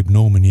מאחורי בנו,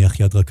 ומניח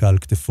יד רכה על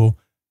כתפו.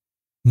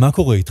 מה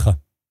קורה איתך?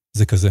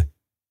 זה כזה.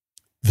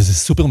 וזה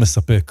סופר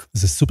מספק,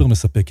 זה סופר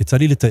מספק. יצא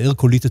לי לתאר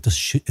קולית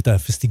את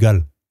הפסטיגל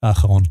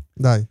האחרון.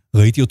 די.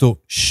 ראיתי אותו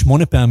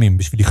 8 פעמים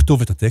בשביל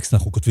לכתוב את הטקסט,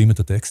 אנחנו כותבים את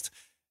הטקסט.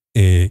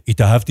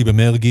 התאהבתי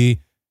במרגי,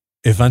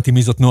 הבנתי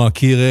מי זאת נועה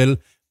קירל,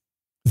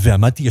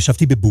 ועמדתי,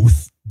 ישבתי בבות'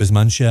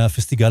 בזמן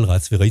שהפסטיגל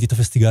רץ, וראיתי את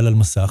הפסטיגל על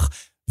מסך,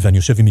 ואני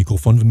יושב עם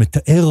מיקרופון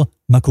ומתאר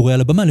מה קורה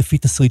על הבמה לפי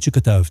תסריט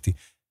שכתבתי.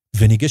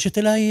 וניגשת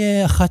אליי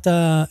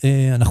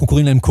אנחנו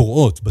קוראים להם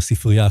קוראות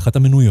בספרייה, אחת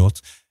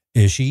המנויות,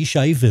 שהיא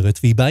אישה עיוורת,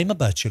 והיא באה עם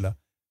הבת שלה.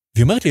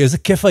 והיא אומרת לי, איזה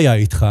כיף היה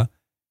איתך,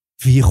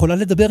 והיא יכולה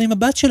לדבר עם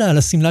הבת שלה על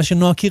הסמלה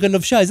שנועה קירל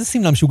לבשה, איזה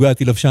סמלה משוגעת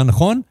היא לבשה,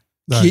 נכון?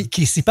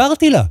 כי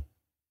סיפרתי לה.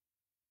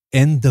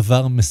 אין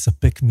דבר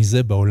מספק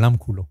מזה בעולם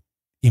כולו.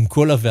 עם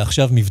כל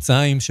ועכשיו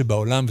מבצעים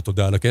שבעולם,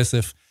 ותודה על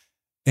הכסף,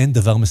 אין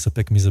דבר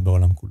מספק מזה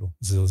בעולם כולו.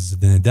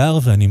 זה נהדר,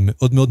 ואני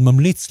מאוד מאוד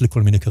ממליץ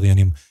לכל מיני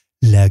קריינים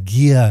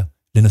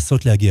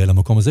לנסות להגיע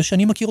למקום הזה,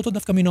 שאני מכיר אותו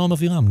דווקא מנועם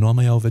אבירם. נועם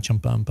היה עובד שם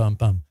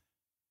פעם.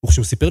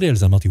 וכשהוא סיפר לי על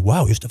זה, אמרתי,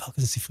 וואו, יש דבר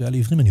כזה ספרייה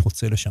לעברים, אני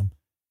רוצה לשם.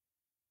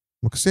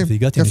 מקסים,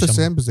 כיף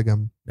לסיים בזה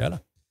גם. יאללה.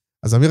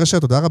 אז אמיר אשר,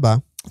 תודה רבה.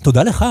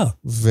 תודה לך.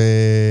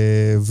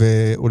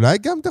 ואולי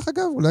גם, דרך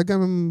אגב, אולי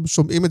גם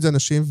שומעים את זה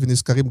אנשים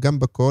ונזכרים גם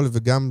בקול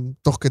וגם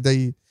תוך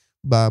כדי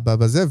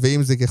בזה,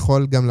 ואם זה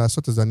יכול גם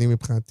לעשות, אז אני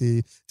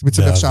מבחינתי,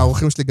 בעצם איך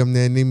שהאורחים שלי גם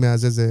נהנים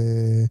מהזה, זה,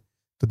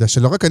 אתה יודע,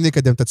 שלא רק אני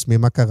אקדם את עצמי,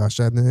 מה קרה,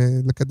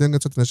 לקדם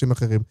קצת אנשים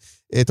אחרים.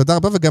 תודה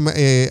רבה, וגם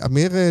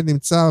אמיר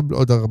נמצא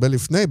עוד הרבה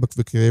לפני,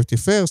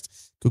 ב-Creative First,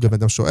 כי הוא גם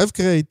אדם שואב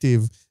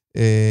קריאיטיב,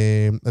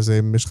 אז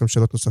אם יש לכם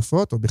שאלות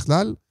נוספות, או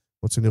בכלל,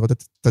 רוצים לראות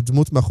את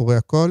הדמות מאחורי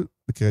הכל,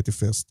 ב-Creative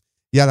First.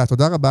 יאללה,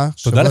 תודה רבה.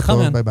 תודה לך,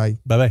 מן. ביי ביי.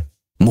 ביי ביי.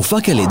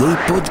 מופק על ידי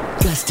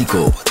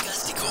פודקאסטיקו.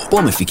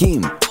 פה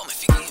מפיקים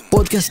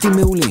פודקאסטים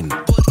מעולים.